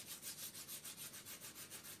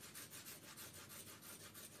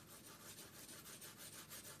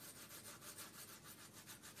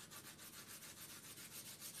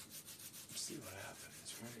 See what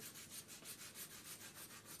happens, right?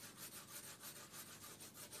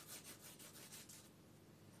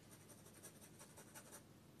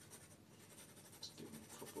 Just give me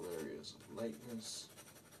a couple areas of lightness.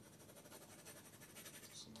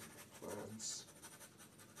 Some plants,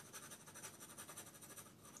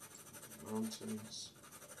 mountains.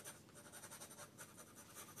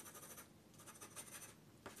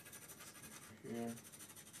 Over here,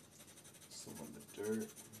 some on the dirt.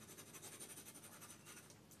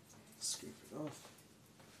 Scrape it off.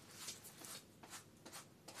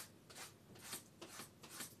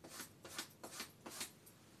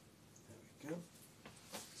 There we go.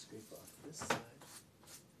 Scrape off this side.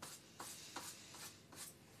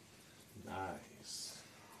 Nice.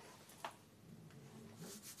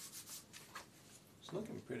 It's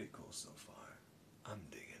looking pretty cool so far. I'm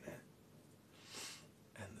digging it.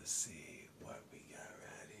 And let's see what we got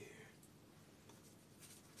right here.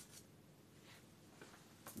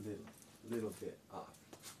 Little bit off.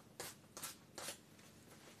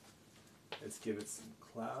 Let's give it some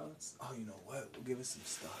clouds. Oh, you know what? We'll give it some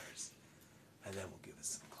stars. And then we'll give it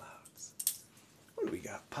some clouds. What do we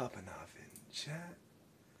got popping off in chat?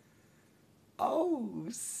 Oh,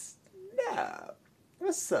 snap.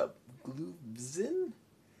 What's up, Gloobzin?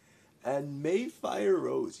 And Mayfire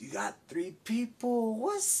Rose. You got 3 people.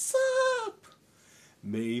 What's up?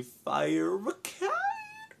 Mayfire Rakine.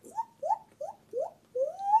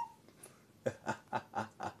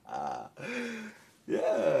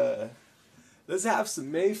 Yeah. Let's have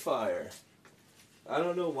some Mayfire. I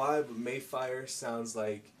don't know why, but Mayfire sounds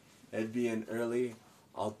like it'd be an early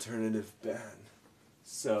alternative band.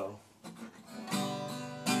 So.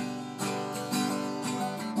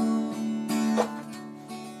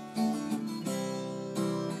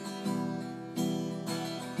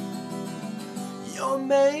 Your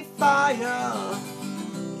Mayfire,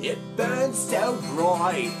 it burns so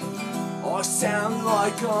bright. I sound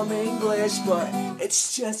like I'm English, but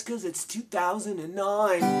it's just 'cause it's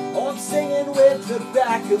 2009. I'm singing with the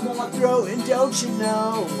back of my throat, and don't you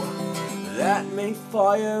know that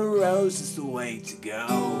Mayfire Rose is the way to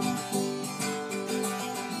go.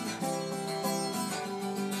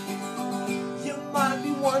 You might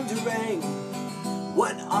be wondering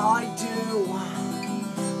what I do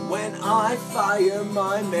when I fire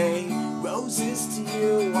my May Roses to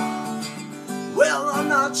you. Well, I'm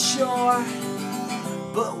not sure,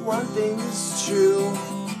 but one thing is true.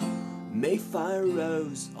 Mayfire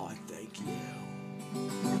Rose, I thank you.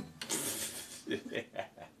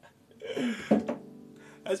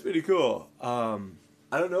 That's pretty cool. I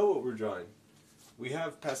don't know what we're drawing. We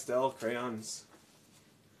have pastel crayons,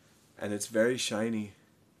 and it's very shiny,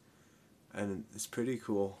 and it's pretty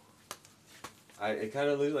cool. It kind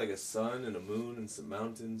of looks like a sun and a moon and some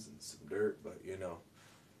mountains and some dirt, but you know.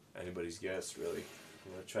 Anybody's guess, really.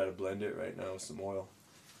 I'm going to try to blend it right now with some oil.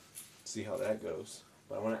 See how that goes.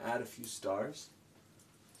 But I want to add a few stars.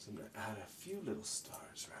 So I'm going to add a few little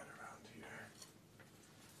stars right around here.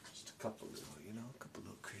 Just a couple little, you know, a couple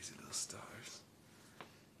little crazy little stars.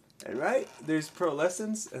 And right, there's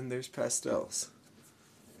pearlescents and there's pastels.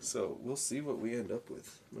 So we'll see what we end up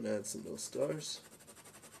with. I'm going to add some little stars.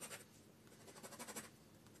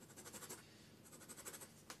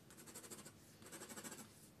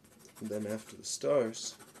 And then after the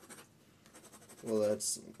stars, we'll add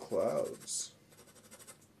some clouds.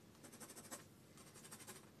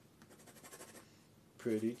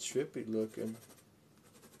 Pretty trippy looking.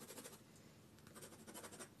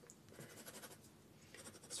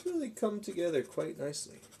 It's really come together quite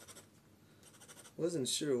nicely. Wasn't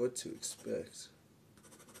sure what to expect.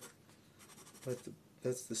 But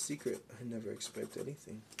that's the secret. I never expect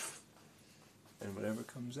anything. And whatever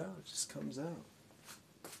comes out, it just comes out.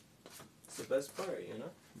 It's the best part, you know?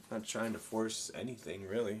 I'm not trying to force anything,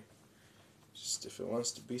 really. Just if it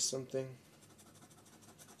wants to be something,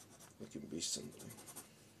 it can be something.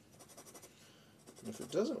 And if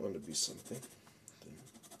it doesn't want to be something, then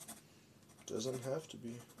it doesn't have to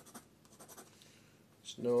be.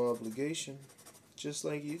 There's no obligation. Just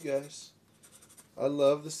like you guys. I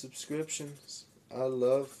love the subscriptions. I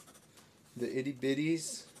love the itty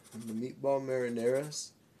bitties and the meatball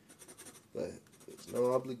marineras. But there's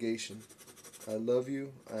no obligation. I love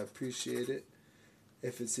you. I appreciate it.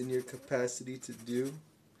 If it's in your capacity to do,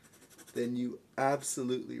 then you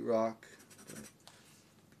absolutely rock. But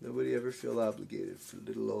nobody ever feel obligated for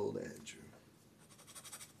little old Andrew.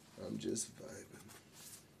 I'm just vibing.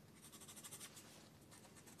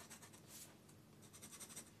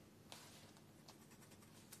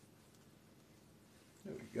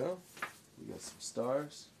 There we go. We got some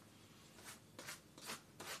stars.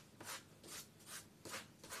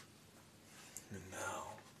 And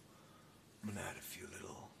now I'm gonna add a few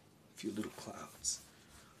little clouds.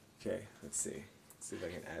 Okay, let's see. Let's see if I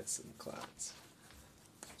can add some clouds.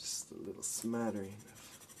 Just a little smattering of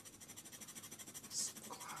some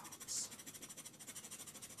clouds.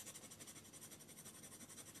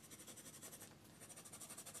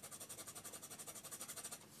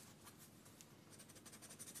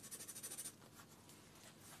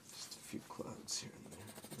 Just a few clouds here and there.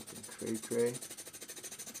 Nothing cray-cray.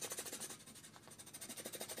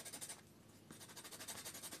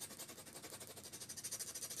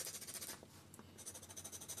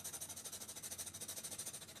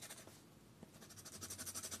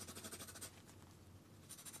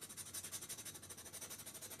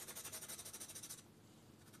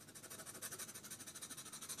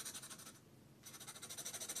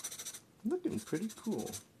 Looking pretty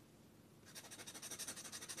cool.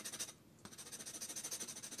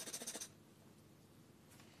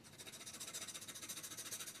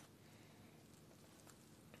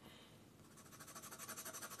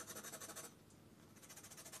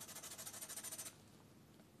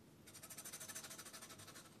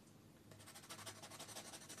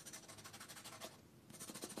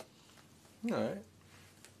 Alright.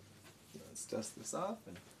 Let's dust this off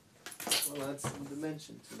and we'll add some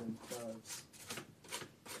dimension to them clouds.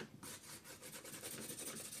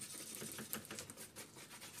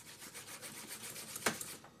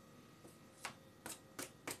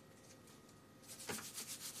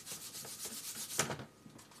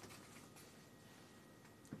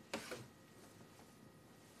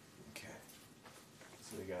 Okay.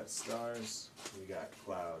 So we got stars, we got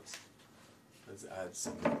clouds. Let's add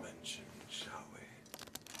some dimension, shall we?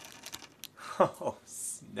 Oh,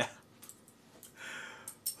 snap.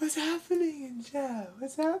 What's happening in chat?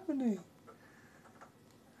 What's happening?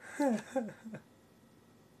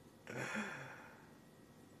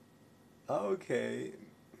 Okay.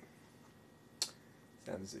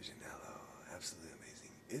 Sam's Vision, hello. Absolutely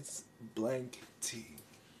amazing. It's blank T.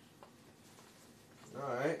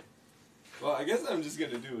 Alright. Well, I guess I'm just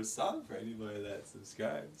going to do a song for anybody that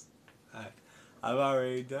subscribes. I've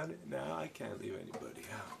already done it. Now I can't leave anybody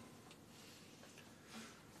out.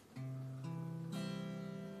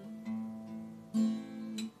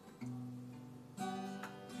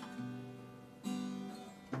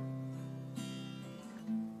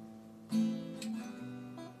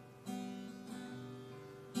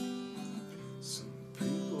 Some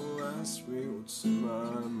people ask me what's in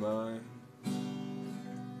my mind.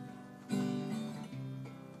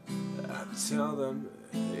 I tell them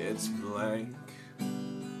it's blank.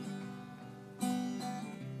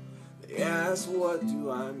 They ask what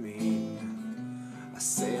do I mean. I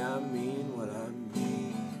say I mean what I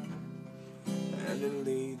mean. And it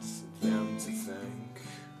leads them to think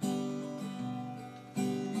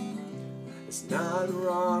it's not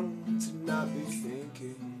wrong to not be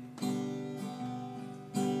thinking.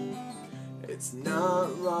 It's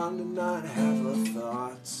not wrong to not have a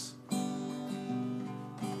thought.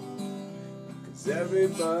 'Cause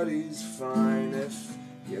everybody's fine if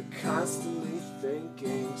you're constantly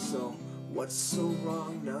thinking. So what's so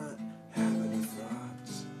wrong not having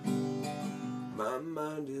thoughts? My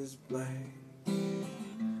mind is blank,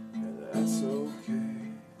 and that's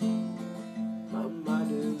okay. My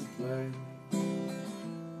mind is blank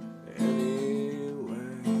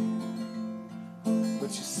anyway. But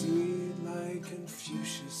you see, like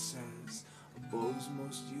Confucius says, a bowl's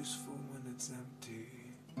most useful when it's empty.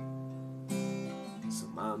 So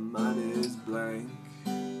my mind is blank.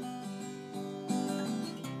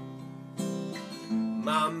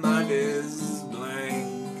 My mind is blank.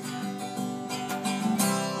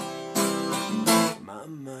 My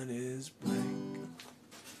mind is blank.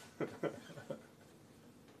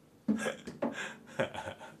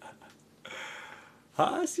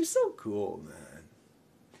 Haas, you're so cool, man.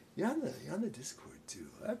 You're on the Discord too.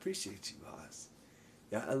 I appreciate you, Haas.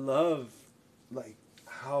 Yeah, I love like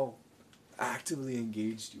how actively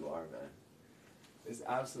engaged you are, man. It's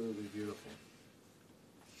absolutely beautiful.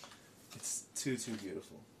 It's too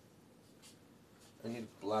beautiful. I need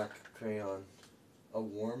black crayon. A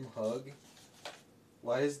warm hug?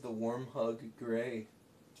 Why is the warm hug gray?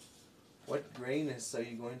 What grayness are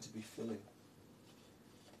you going to be feeling?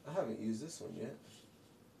 I haven't used this one yet.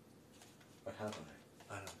 Or have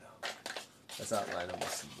I? I don't know. Let's outline them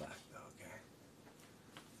with some black though, okay?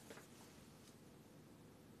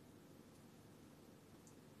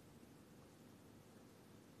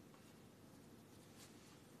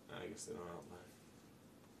 guess they don't outline.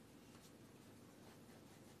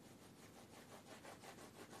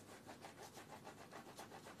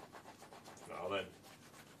 Well then,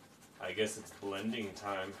 I guess it's blending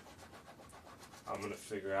time. I'm gonna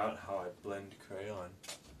figure out how I blend crayon.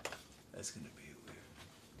 That's gonna be weird.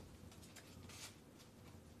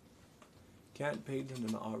 Can't paint on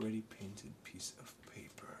an already painted piece of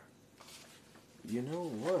paper. You know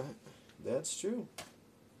what? That's true.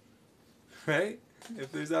 Right?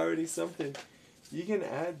 If there's already something, you can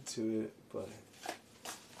add to it, but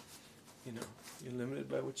you know, you're limited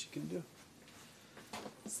by what you can do.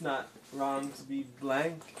 It's not wrong to be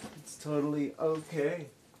blank. It's totally okay.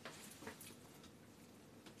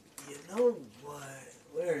 You know what?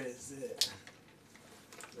 Where is it?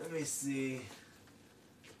 Let me see.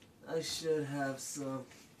 I should have some.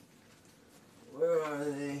 Where are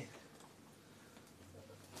they?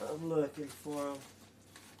 I'm looking for them.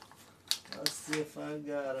 Let's see if I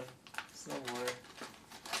got them somewhere.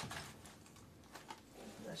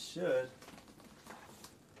 I should.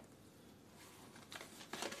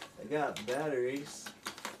 I got batteries.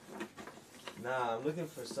 Nah, I'm looking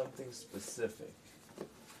for something specific.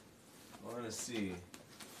 I want to see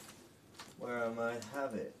where I might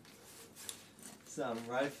have it. So I'm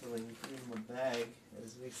rifling through my bag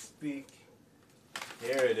as we speak.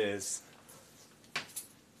 Here it is.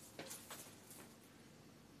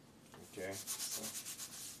 Okay, so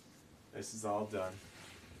this is all done.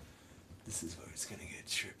 This is where it's gonna get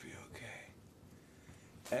trippy,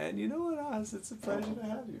 okay? And you know what, Oz? It's a pleasure to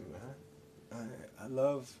have you, man. I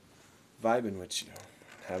love vibing with you,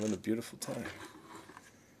 having a beautiful time.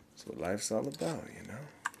 That's what life's all about, you know?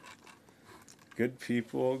 Good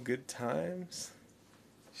people, good times.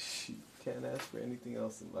 You can't ask for anything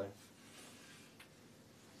else in life.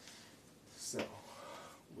 So,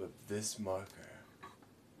 with this marker,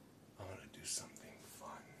 I want to do something fun.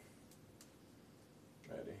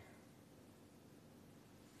 Ready?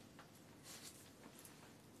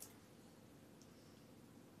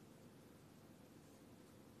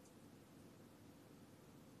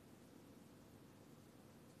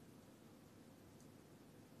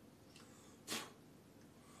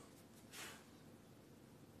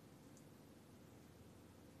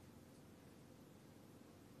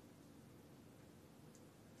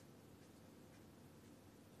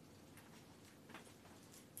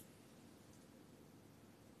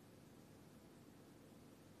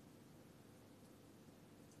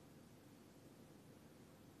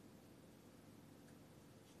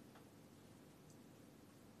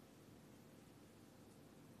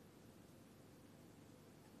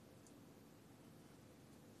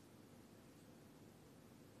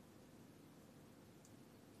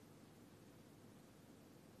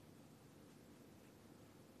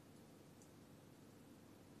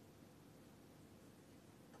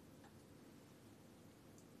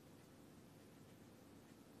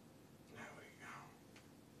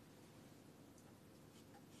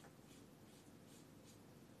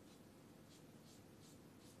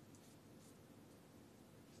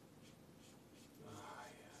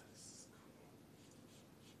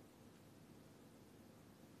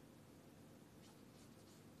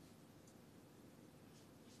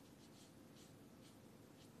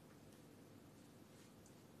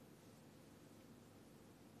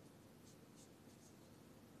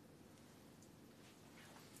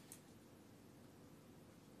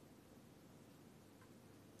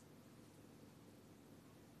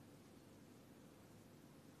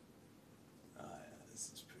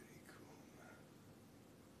 This is pretty cool, man.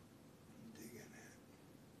 I'm digging it.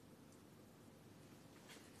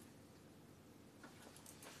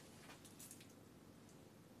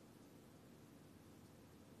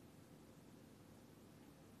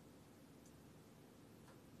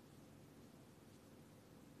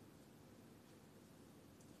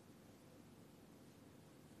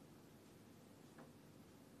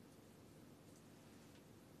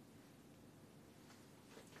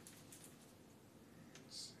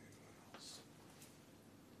 Let's see what else.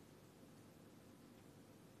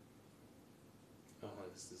 Oh,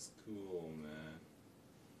 this is cool, man.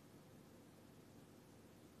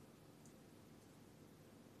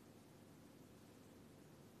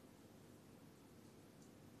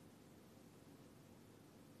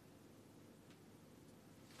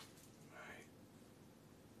 Right,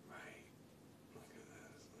 right. Look at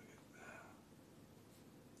this, look at that.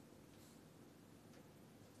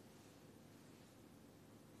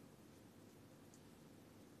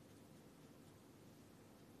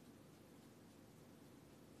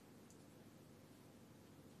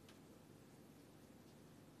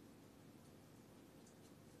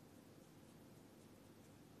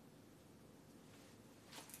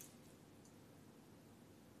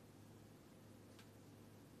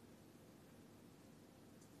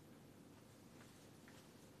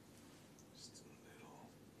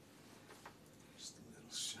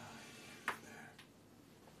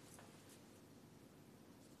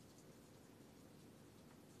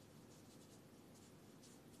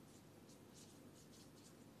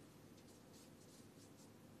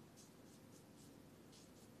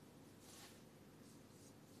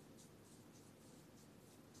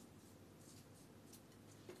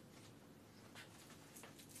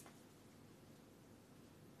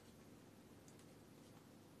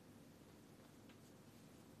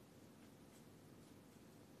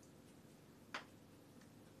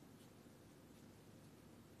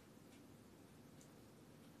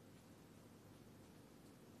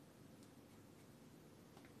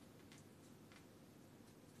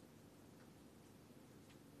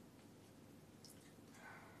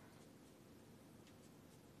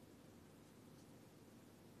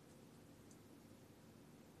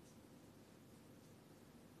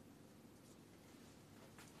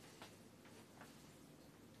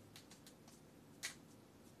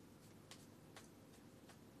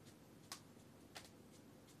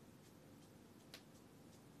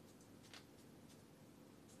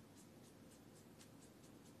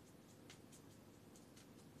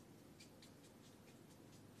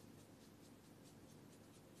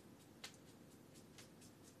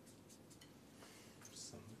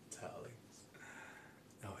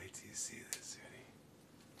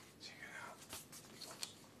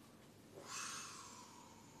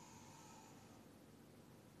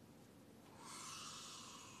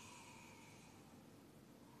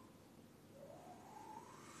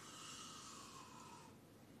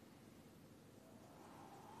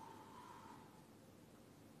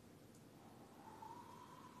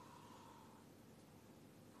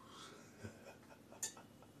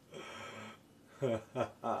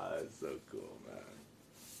 That's so cool, man.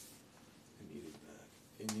 It needed that.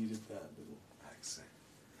 It needed that little accent.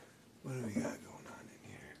 What do we got going on in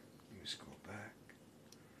here? Let me scroll back.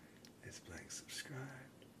 It's blank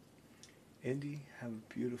subscribed. Indy, have a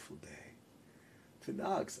beautiful day.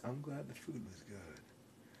 Phenox, I'm glad the food was good.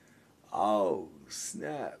 Oh,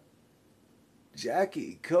 snap.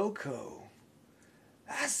 Jackie, Coco.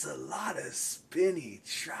 That's a lot of spinny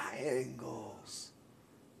triangles.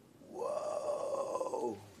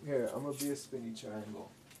 Whoa. Here, I'm going to be a spinny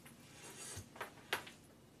triangle.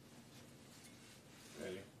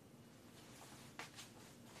 Ready?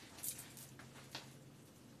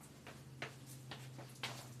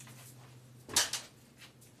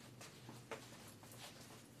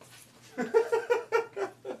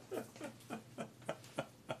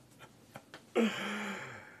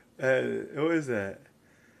 What is that?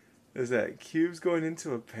 Is that cubes going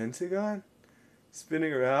into a pentagon?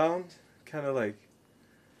 Spinning around? Kind of like,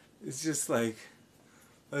 it's just like,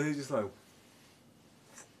 are they just like,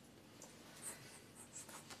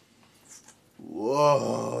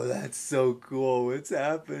 whoa, that's so cool. What's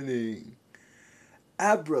happening?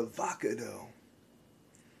 Abravocado.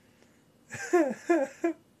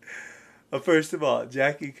 First of all,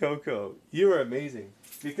 Jackie Coco, you are amazing.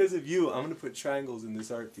 Because of you, I'm going to put triangles in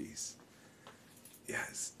this art piece.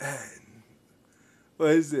 Yes, and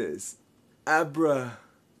what is this? Abravocado.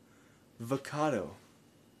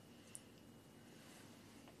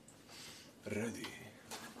 Ready.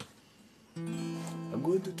 I'm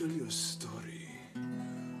going to tell you a story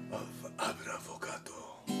of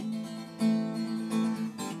Abravocado.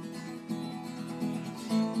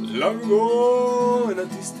 Long ago in a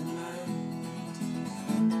distant land,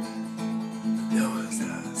 there was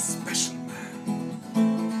a special man.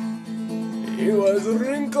 He was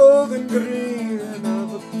wrinkled and green, and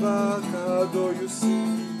avocado, you see.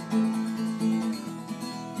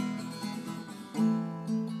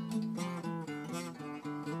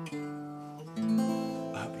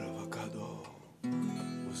 Abravocado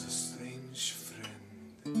was a strange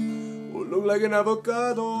friend who looked like an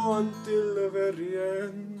avocado until the very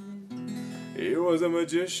end. He was a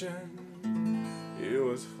magician, he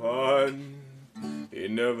was fun, he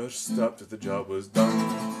never stopped till the job was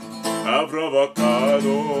done.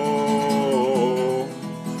 Abravocado,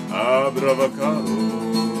 Abravocado,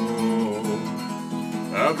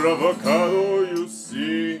 Abravocado, you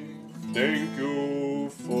see, thank you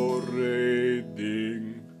for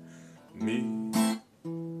raiding me.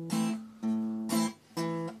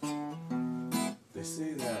 They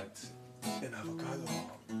say that an avocado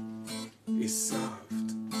is soft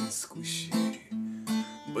and squishy,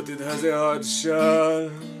 but it has a hard shell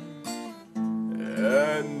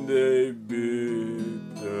and a bitter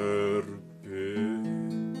pit.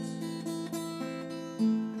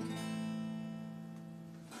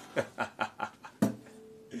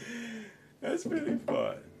 That's pretty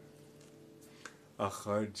fun. A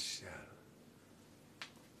hard shell.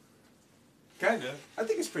 Kind of. I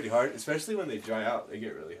think it's pretty hard, especially when they dry out. They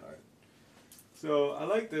get really hard. So I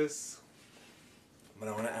like this, but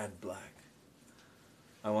I want to add black.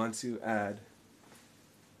 I want to add.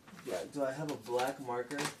 Yeah, do I have a black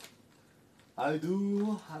marker? I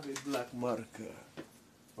do have a black marker.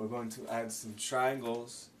 We're going to add some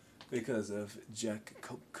triangles because of Jackie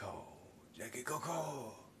Coco. Jackie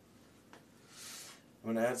Coco.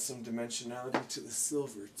 I'm going to add some dimensionality to the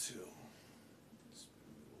silver too.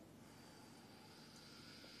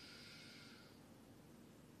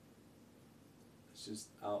 Let's just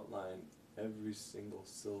outline every single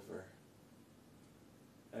silver.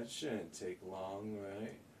 That shouldn't take long,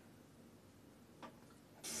 right?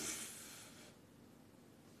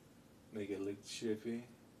 Make it look chippy.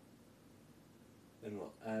 Then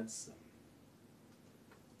we'll add some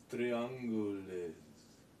triangles.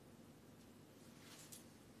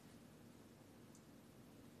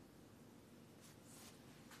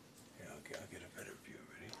 Yeah, okay, I'll get a better view.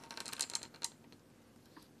 Ready?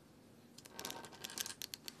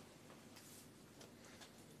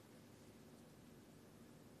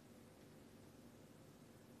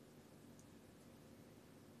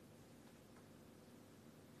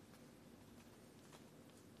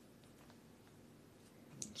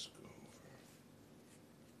 Let's go over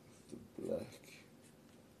the black.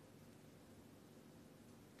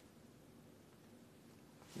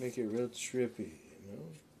 Make it real trippy, you know?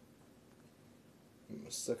 I'm a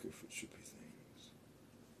sucker for trippy things.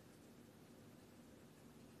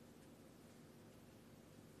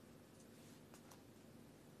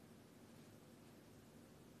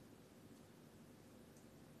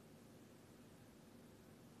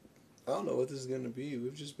 I don't know what this is going to be.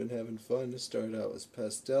 We've just been having fun. This started out as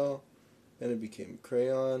Pastel, Then it became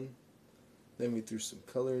crayon. Then we threw some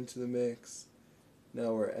color into the mix.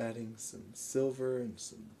 Now we're adding some silver and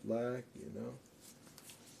some black, you know.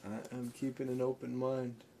 I am keeping an open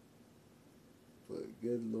mind. But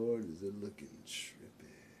good Lord, is it looking trippy.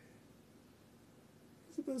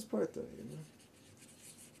 It's the best part though, you know.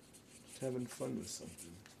 Just having fun with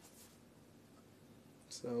something.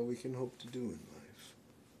 That's all we can hope to do in life.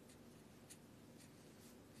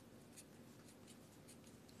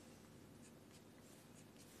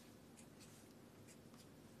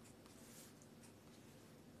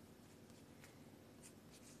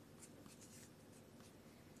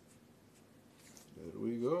 There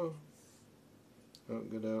we go. I'm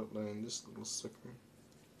gonna outline this little sucker.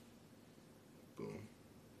 Boom.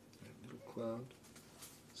 That little cloud.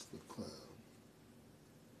 It's the cloud.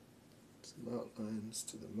 Some outlines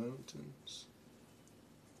to the mountains.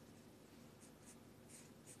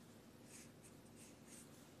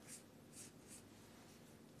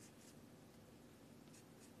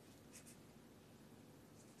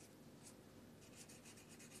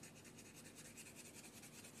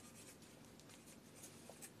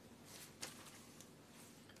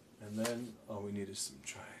 And then all we need is some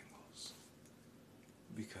triangles.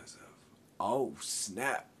 Because of, oh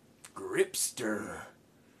snap, gripster.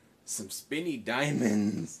 Some spinny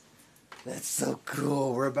diamonds. That's so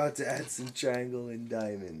cool. We're about to add some triangle and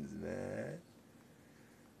diamonds, man.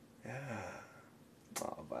 Yeah.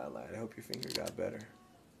 Oh, Violet, I hope your finger got better.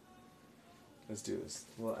 Let's do this.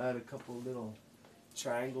 We'll add a couple little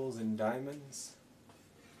triangles and diamonds.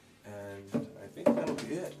 And I think that'll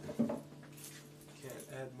be it. Can't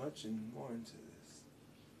add much more into this.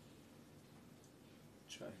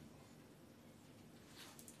 Triangle.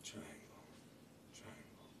 Triangle.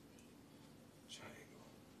 Triangle. Triangle.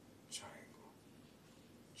 Triangle.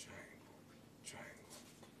 Triangle. Triangle.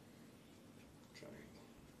 Triangle.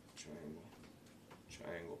 Triangle.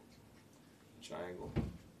 Triangle. Triangle.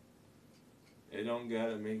 It don't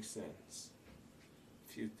gotta make sense.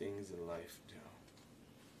 Few things in life do.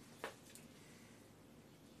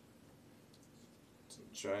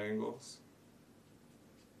 Triangles,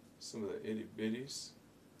 some of the itty bitties,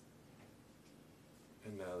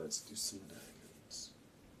 and now let's do some diamonds.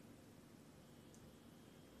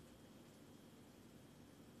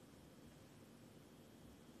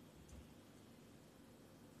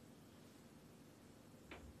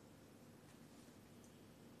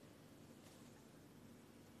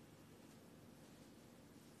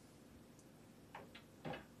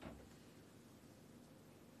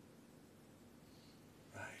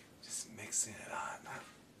 Mixing it on.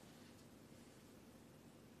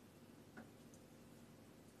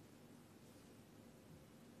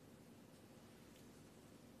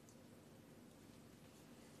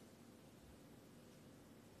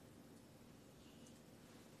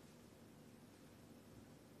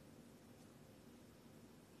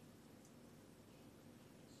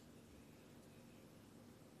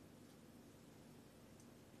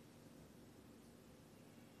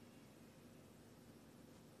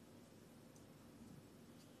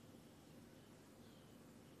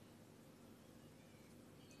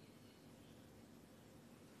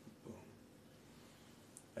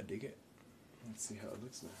 I dig it. Let's see how it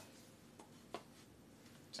looks now.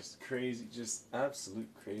 Just crazy, just absolute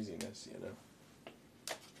craziness, you know.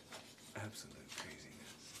 Absolute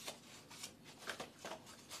craziness.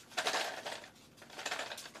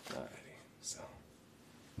 Alrighty, so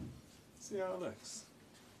see how it looks.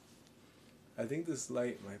 I think this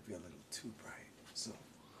light might be a little too bright, so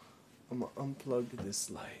I'm gonna unplug this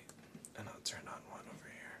light and I'll turn on one over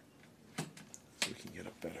here so we can get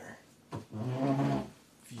a better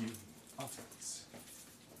view of it.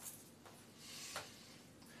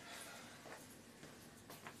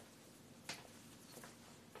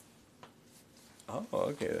 Oh,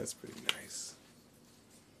 okay, that's pretty nice.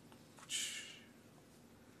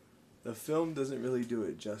 The film doesn't really do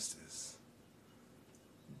it justice,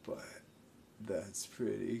 but that's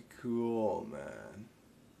pretty cool, man.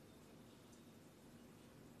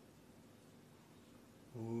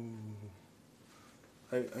 Ooh.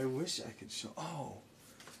 I wish I could show. Oh,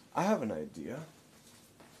 I have an idea.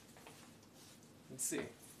 Let's see.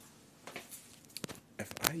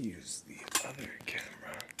 If I use the other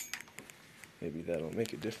camera, maybe that'll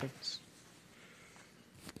make a difference.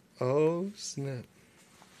 Oh, snap.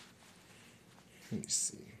 Let me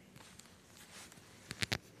see.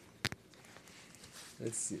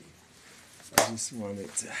 Let's see. I just want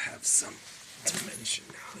it to have some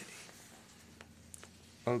dimensionality.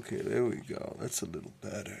 Okay, there we go. That's a little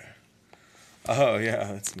better. Oh, yeah,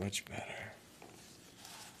 that's much better.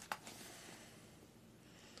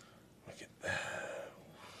 Look at that.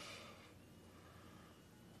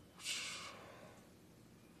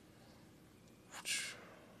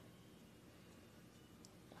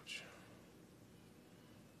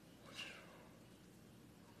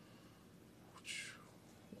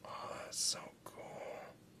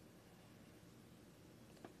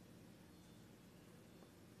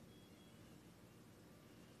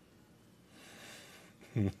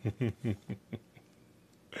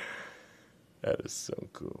 That is so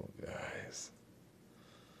cool, guys.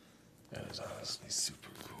 That is honestly super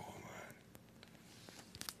cool, man.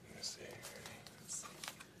 Let me see. Ready? Let's see.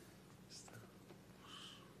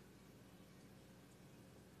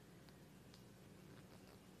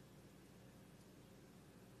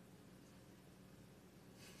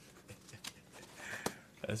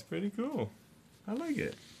 That's pretty cool. I like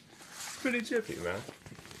it. It's pretty chippy, man.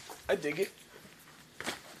 I dig it.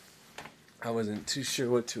 I wasn't too sure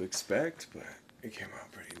what to expect, but it came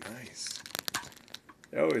out pretty nice.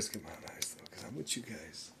 They always come out nice, though, because I'm with you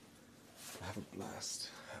guys. Have a blast.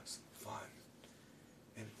 Have some fun.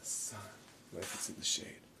 In the sun. Like it's in the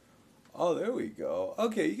shade. Oh, there we go.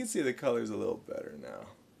 Okay, you can see the colors a little better now.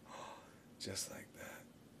 Just like that.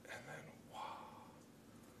 And then, wow.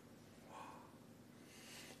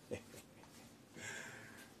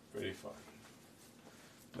 Pretty fun.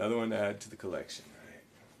 Another one to add to the collection, right?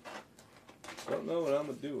 Don't know what I'm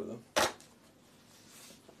going to do with them.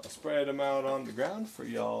 I'll spread them out on the ground for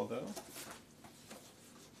y'all, though.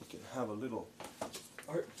 We can have a little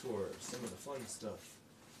art tour of some of the fun stuff.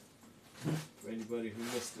 For anybody who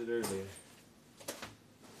missed it earlier.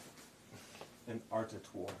 An art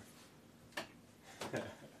tour.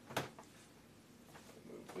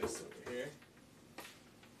 Move this over here.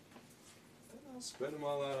 And I'll spread them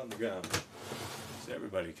all out on the ground so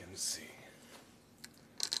everybody can see.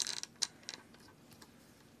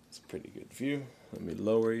 It's a pretty good view. Let me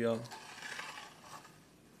lower y'all.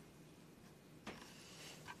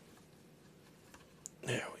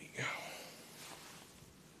 There we go.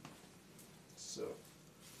 So,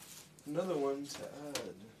 another one to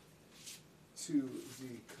add to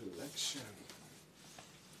the collection.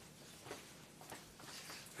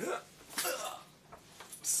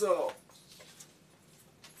 So,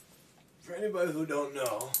 for anybody who don't know,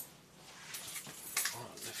 I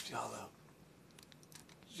want to lift y'all up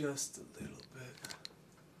just a little bit.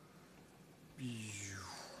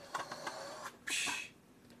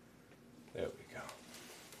 There we go.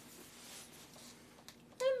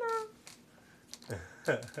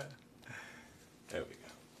 There we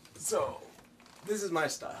go. So, this is my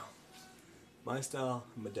style. My style,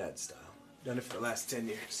 my dad's style. Done it for the last 10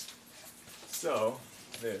 years. So,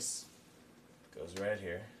 this goes right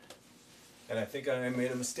here. And I think I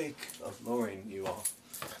made a mistake of lowering you all.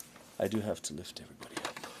 I do have to lift everybody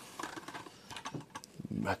up.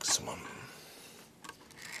 Maximum.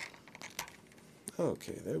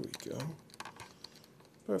 Okay, there we go.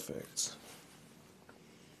 Perfect.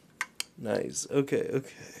 Nice. Okay,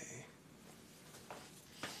 okay.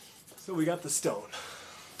 So we got the stone.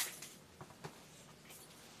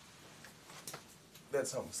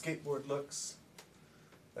 That's how my skateboard looks.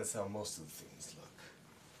 That's how most of the things look.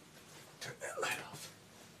 Turn that light off.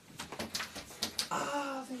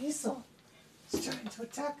 Ah, the easel. It's trying to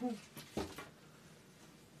attack me.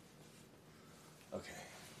 Okay.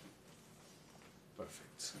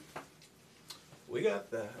 Perfect. We got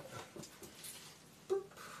that. Boop.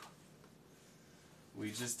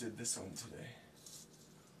 We just did this one today.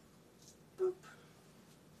 Boop.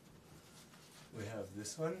 We have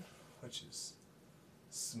this one, which is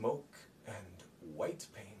smoke and white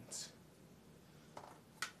paint.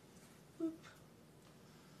 Boop.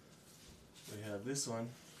 We have this one,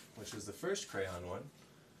 which was the first crayon one,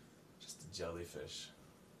 just a jellyfish.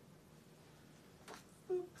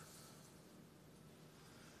 Boop.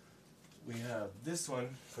 We have this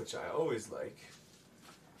one, which I always like,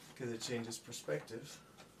 because it changes perspective.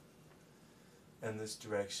 And this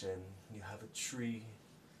direction, you have a tree,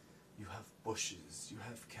 you have bushes, you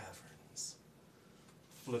have caverns.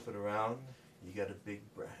 Flip it around, you got a big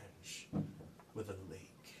branch with a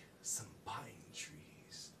lake, some pine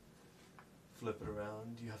trees. Flip it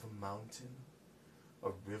around, you have a mountain,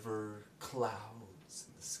 a river, clouds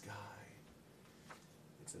in the sky.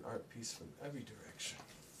 It's an art piece from every direction.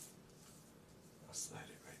 I'll slide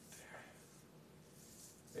it right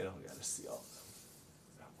there. You don't gotta see all of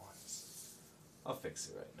them at once. I'll fix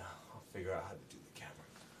it right now. I'll figure out how to do the camera.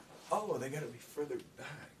 Oh, they gotta be further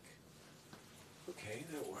back. Okay,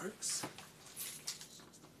 that works.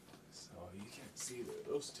 So you can't see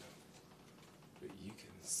those two, but you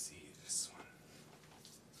can see this one.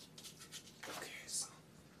 Okay, so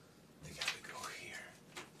they gotta go here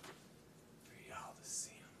for y'all to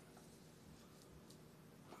see them.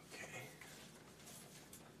 Okay.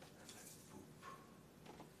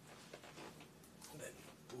 And then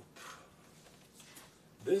boop.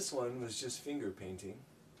 This one was just finger painting.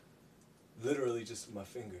 Literally just my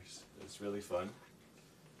fingers. It's really fun.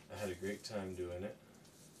 I had a great time doing it.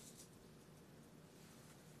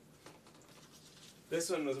 This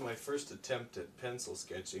one was my first attempt at pencil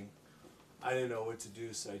sketching. I didn't know what to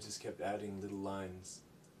do, so I just kept adding little lines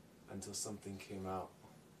until something came out.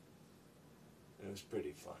 And it was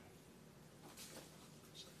pretty fun.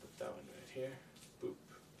 So I'll put that one right here. Boop.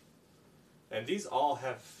 And these all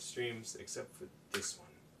have streams except for this one.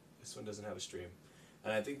 This one doesn't have a stream.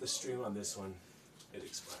 And I think the stream on this one, it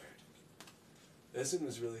expired. This one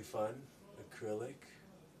was really fun. Acrylic,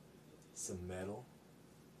 some metal,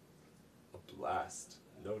 a blast,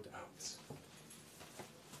 no doubt.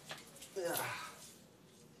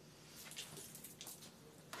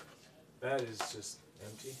 That is just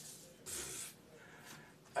empty.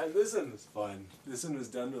 And this one was fun. This one was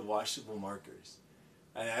done with washable markers.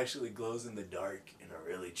 And it actually glows in the dark in a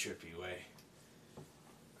really trippy way.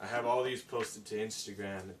 I have all these posted to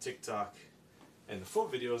Instagram and TikTok, and the full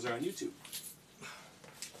videos are on YouTube.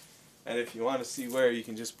 And if you want to see where, you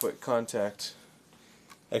can just put contact,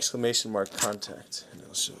 exclamation mark contact, and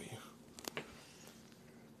it'll show you.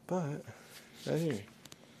 But, right here.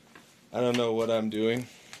 I don't know what I'm doing.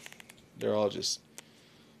 They're all just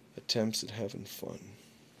attempts at having fun.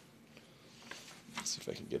 Let's see if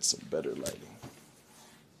I can get some better lighting.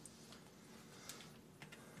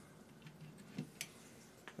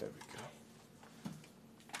 There we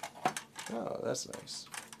go. Oh, that's nice.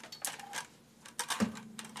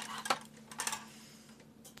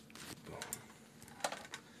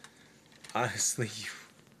 Honestly,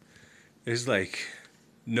 there's like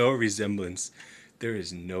no resemblance. There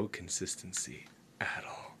is no consistency at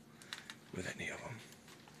all with any of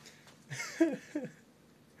them.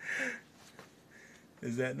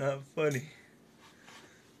 Is that not funny?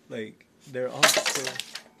 Like, they're all so...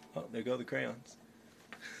 Oh, there go the crayons.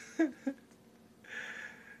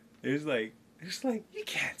 There's like, you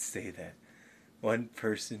can't say that one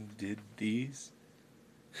person did these.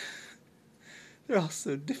 They're all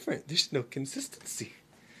so different. There's no consistency.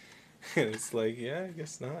 And it's like, yeah, I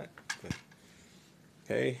guess not. But,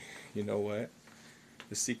 hey, you know what?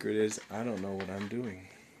 The secret is I don't know what I'm doing.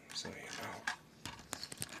 So, you know,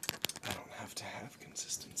 I don't have to have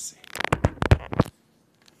consistency.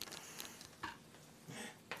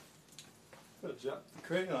 I'll drop the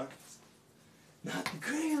crayons. Not the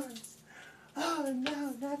crayons. Oh,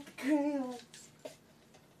 no, not the crayons.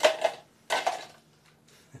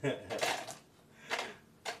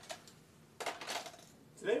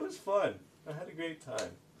 Today was fun. I had a great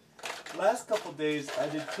time. Last couple days I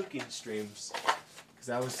did cooking streams because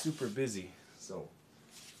I was super busy. So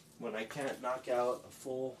when I can't knock out a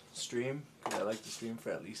full stream, because I like to stream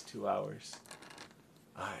for at least 2 hours,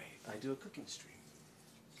 I do a cooking stream.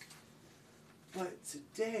 But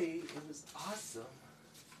today it was awesome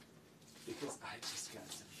because I just got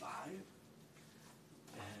to vibe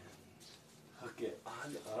and hook it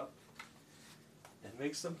on up and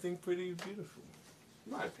make something pretty beautiful.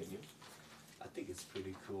 In my opinion, I think it's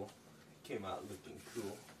pretty cool. It came out looking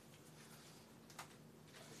cool.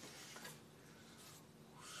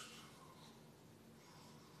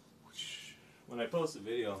 When I post a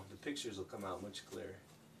video, the pictures will come out much clearer.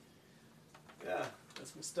 Yeah,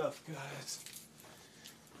 that's my stuff, guys.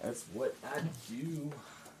 That's what I do.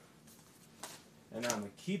 And I'm going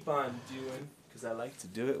to keep on doing, because I like to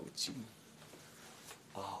do it with you.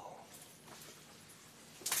 Oh.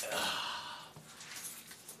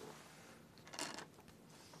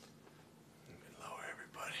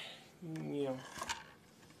 Meow.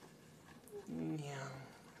 Meow.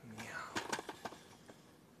 Meow.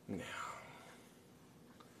 Meow.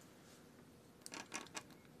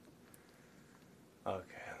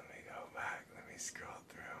 Okay, let me go back. Let me scroll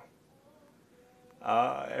through.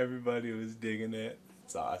 Everybody was digging it.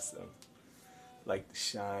 It's awesome. Like the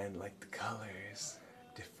shine, like the colors,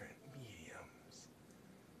 different mediums.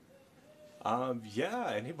 Yeah,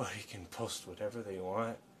 anybody can post whatever they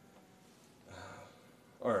want.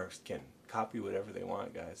 Or can copy whatever they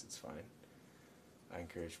want, guys. It's fine. I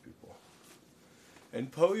encourage people.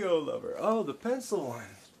 And Poyo Lover. Oh, the pencil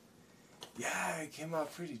one. Yeah, it came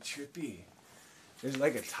out pretty trippy. There's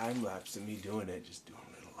like a time lapse of me doing it, just doing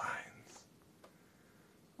little lines.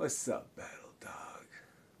 What's up, Battle Dog?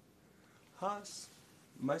 Haas,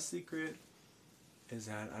 my secret is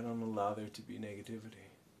that I don't allow there to be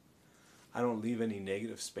negativity. I don't leave any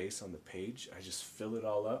negative space on the page. I just fill it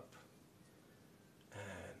all up.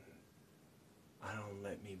 I don't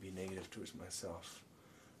let me be negative towards myself.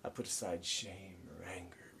 I put aside shame or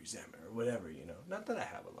anger, resentment, or whatever, you know. Not that I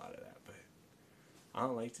have a lot of that, but I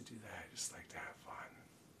don't like to do that. I just like to have fun.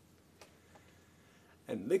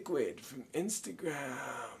 And Liquid from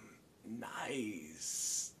Instagram.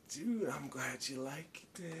 Nice. Dude, I'm glad you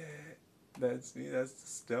liked it. That's me. That's the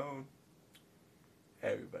stone.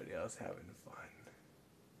 Everybody else having fun.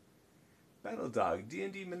 Battle Dog,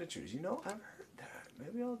 D&D miniatures. You know, I've heard that.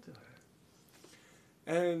 Maybe I'll do it.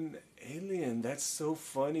 And Alien, that's so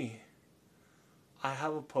funny. I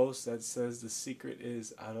have a post that says the secret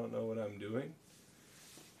is I don't know what I'm doing.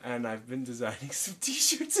 And I've been designing some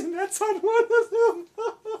t-shirts and that's on one of them.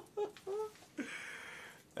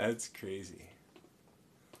 That's crazy.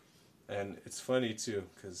 And it's funny too,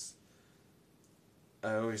 because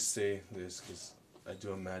I always say this because I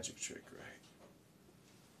do a magic trick, right?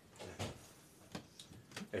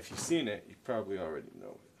 If you've seen it, you probably already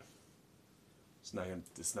know it.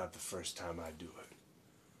 It's not the first time I do it.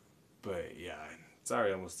 But yeah, it's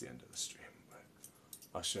already almost the end of the stream. But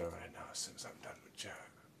I'll show it right now as soon as I'm done with chat.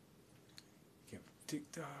 Get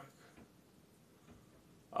TikTok.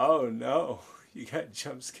 Oh no, you got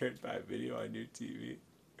jump scared by a video on your TV.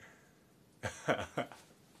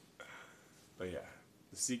 But yeah,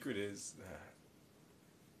 the secret is that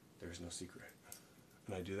there's no secret.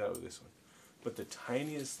 And I do that with this one. But the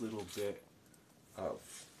tiniest little bit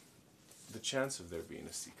of the chance of there being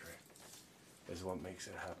a secret is what makes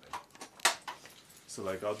it happen. So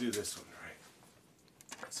like I'll do this one, right?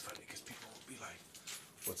 It's funny because people will be like,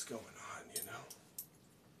 what's going on, you know?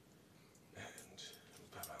 And,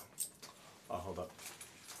 oh, hold up.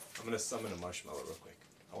 I'm going to summon a marshmallow real quick.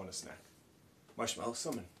 I want a snack. Marshmallow,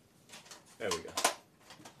 summon. There we go.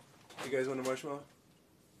 You guys want a marshmallow?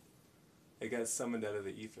 It got summoned out of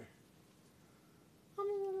the ether.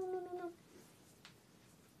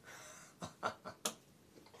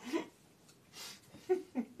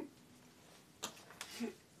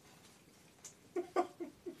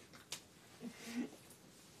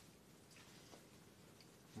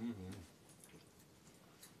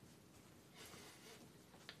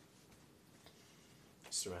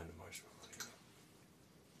 Just a random marshmallow.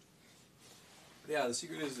 Yeah, the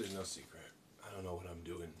secret is there's no secret. I don't know what I'm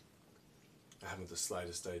doing. I haven't the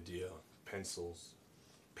slightest idea. Pencils,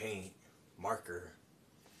 paint, marker,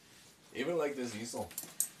 even like this easel.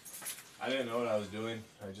 I didn't know what I was doing.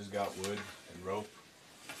 I just got wood and rope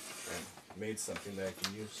and made something that I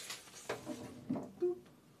can use. Boop.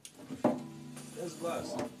 That's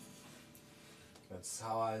blessed. That's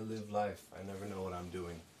how I live life. I never know what I'm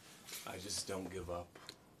doing. I just don't give up.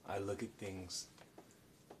 I look at things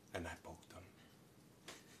and I poke them.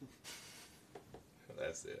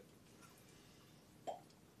 That's it.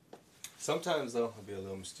 Sometimes though, I'll be a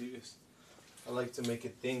little mysterious. I like to make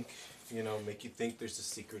it think, you know, make you think there's a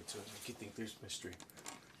secret to it, make you think there's mystery.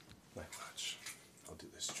 Like, watch. I'll do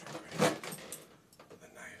this trick right with a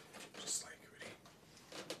knife, just like, ready?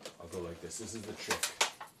 I'll go like this. This is the trick.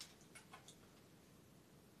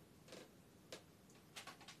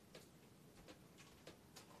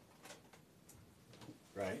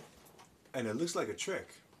 Right? And it looks like a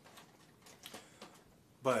trick.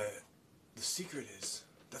 But the secret is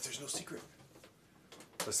that there's no secret.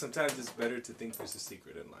 But sometimes it's better to think there's a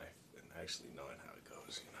secret in life than actually knowing how it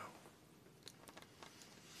goes, you know?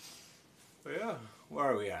 But yeah, where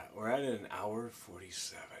are we at? We're at an hour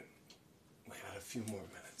 47. We got a few more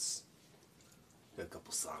minutes. Got a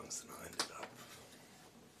couple songs and I'll end it up.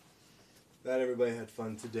 Glad everybody had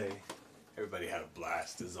fun today. Everybody had a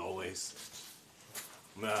blast as always.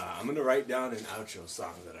 I'm gonna write down an outro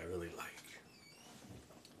song that I really like.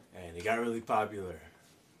 And it got really popular.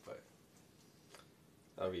 But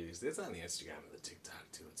I'll read these. It's on the Instagram and the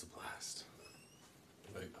TikTok too. It's a blast.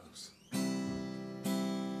 There it goes.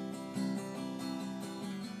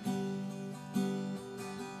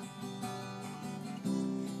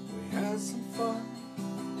 We had some fun.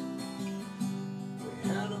 We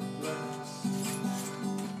had a blast.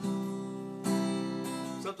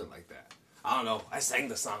 Something like that. I don't know. I sang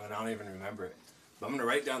the song and I don't even remember it. But I'm going to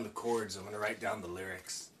write down the chords. I'm going to write down the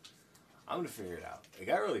lyrics. I'm going to figure it out. It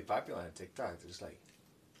got really popular on TikTok. There's like,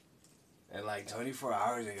 in like 24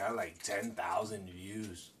 hours, it got like 10,000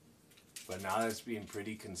 views. But now that's being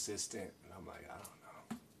pretty consistent. And I'm like, I don't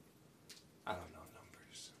know. I don't know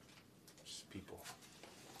numbers. Just people.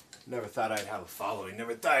 Never thought I'd have a following.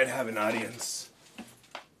 Never thought I'd have an audience.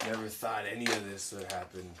 Never thought any of this would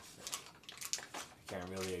happen. I can't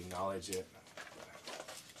really acknowledge it. But,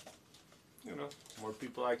 you know, the more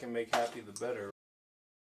people I can make happy, the better.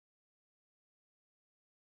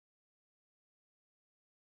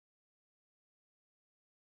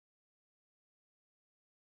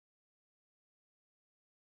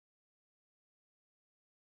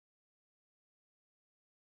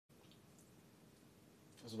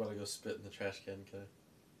 I was about to go spit in the trash can, can I?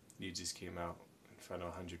 You just came out in front of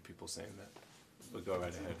 100 people saying that. But go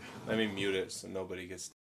right ahead. Let me mute it so nobody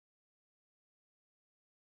gets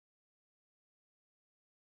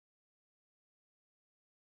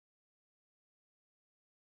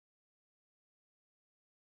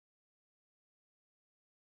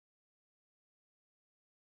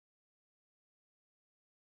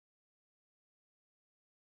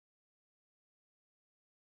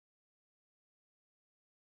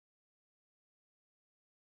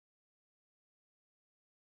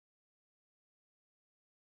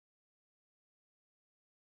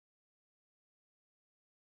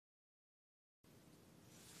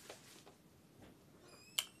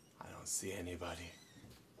see anybody.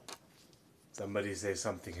 Somebody say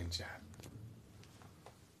something in chat.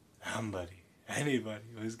 Somebody, anybody,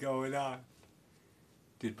 what's going on?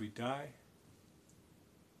 Did we die?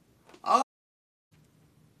 Oh!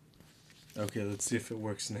 Okay, let's see if it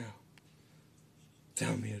works now.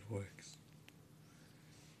 Tell me it works.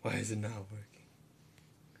 Why is it not working?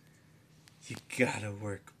 You gotta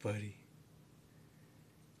work, buddy.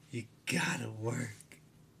 You gotta work.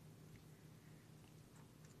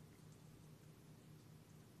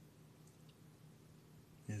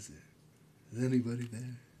 Is anybody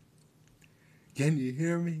there? Can you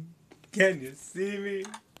hear me? Can you see me?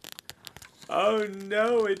 Oh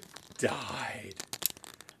no, it died.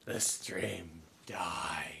 The stream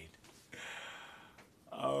died.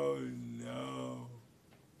 Oh no.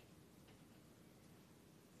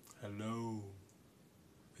 Hello?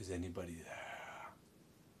 Is anybody there?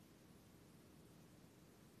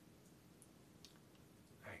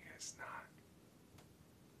 I guess not.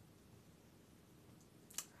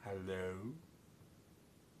 Hello?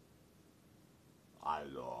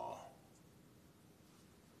 Hello?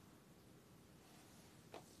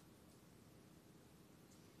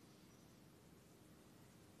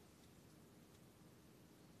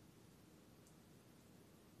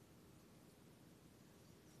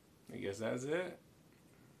 I guess that's it.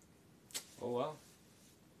 Oh well.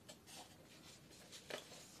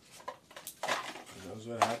 Who knows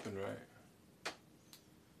what happened, right?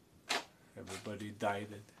 Everybody died.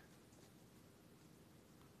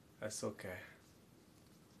 That's okay.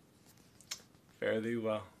 Fairly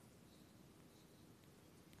well.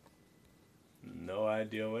 No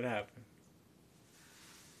idea what happened.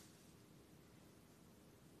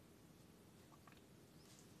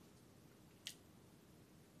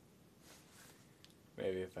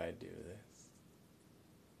 Maybe if I do this.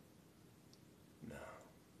 No.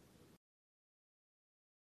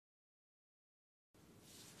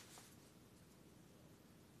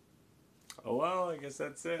 Oh well, I guess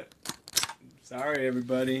that's it. Sorry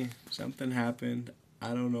everybody. Something happened.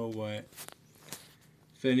 I don't know what.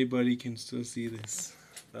 If anybody can still see this,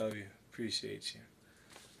 love you. Appreciate you.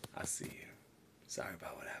 I'll see you. Sorry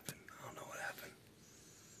about what happened.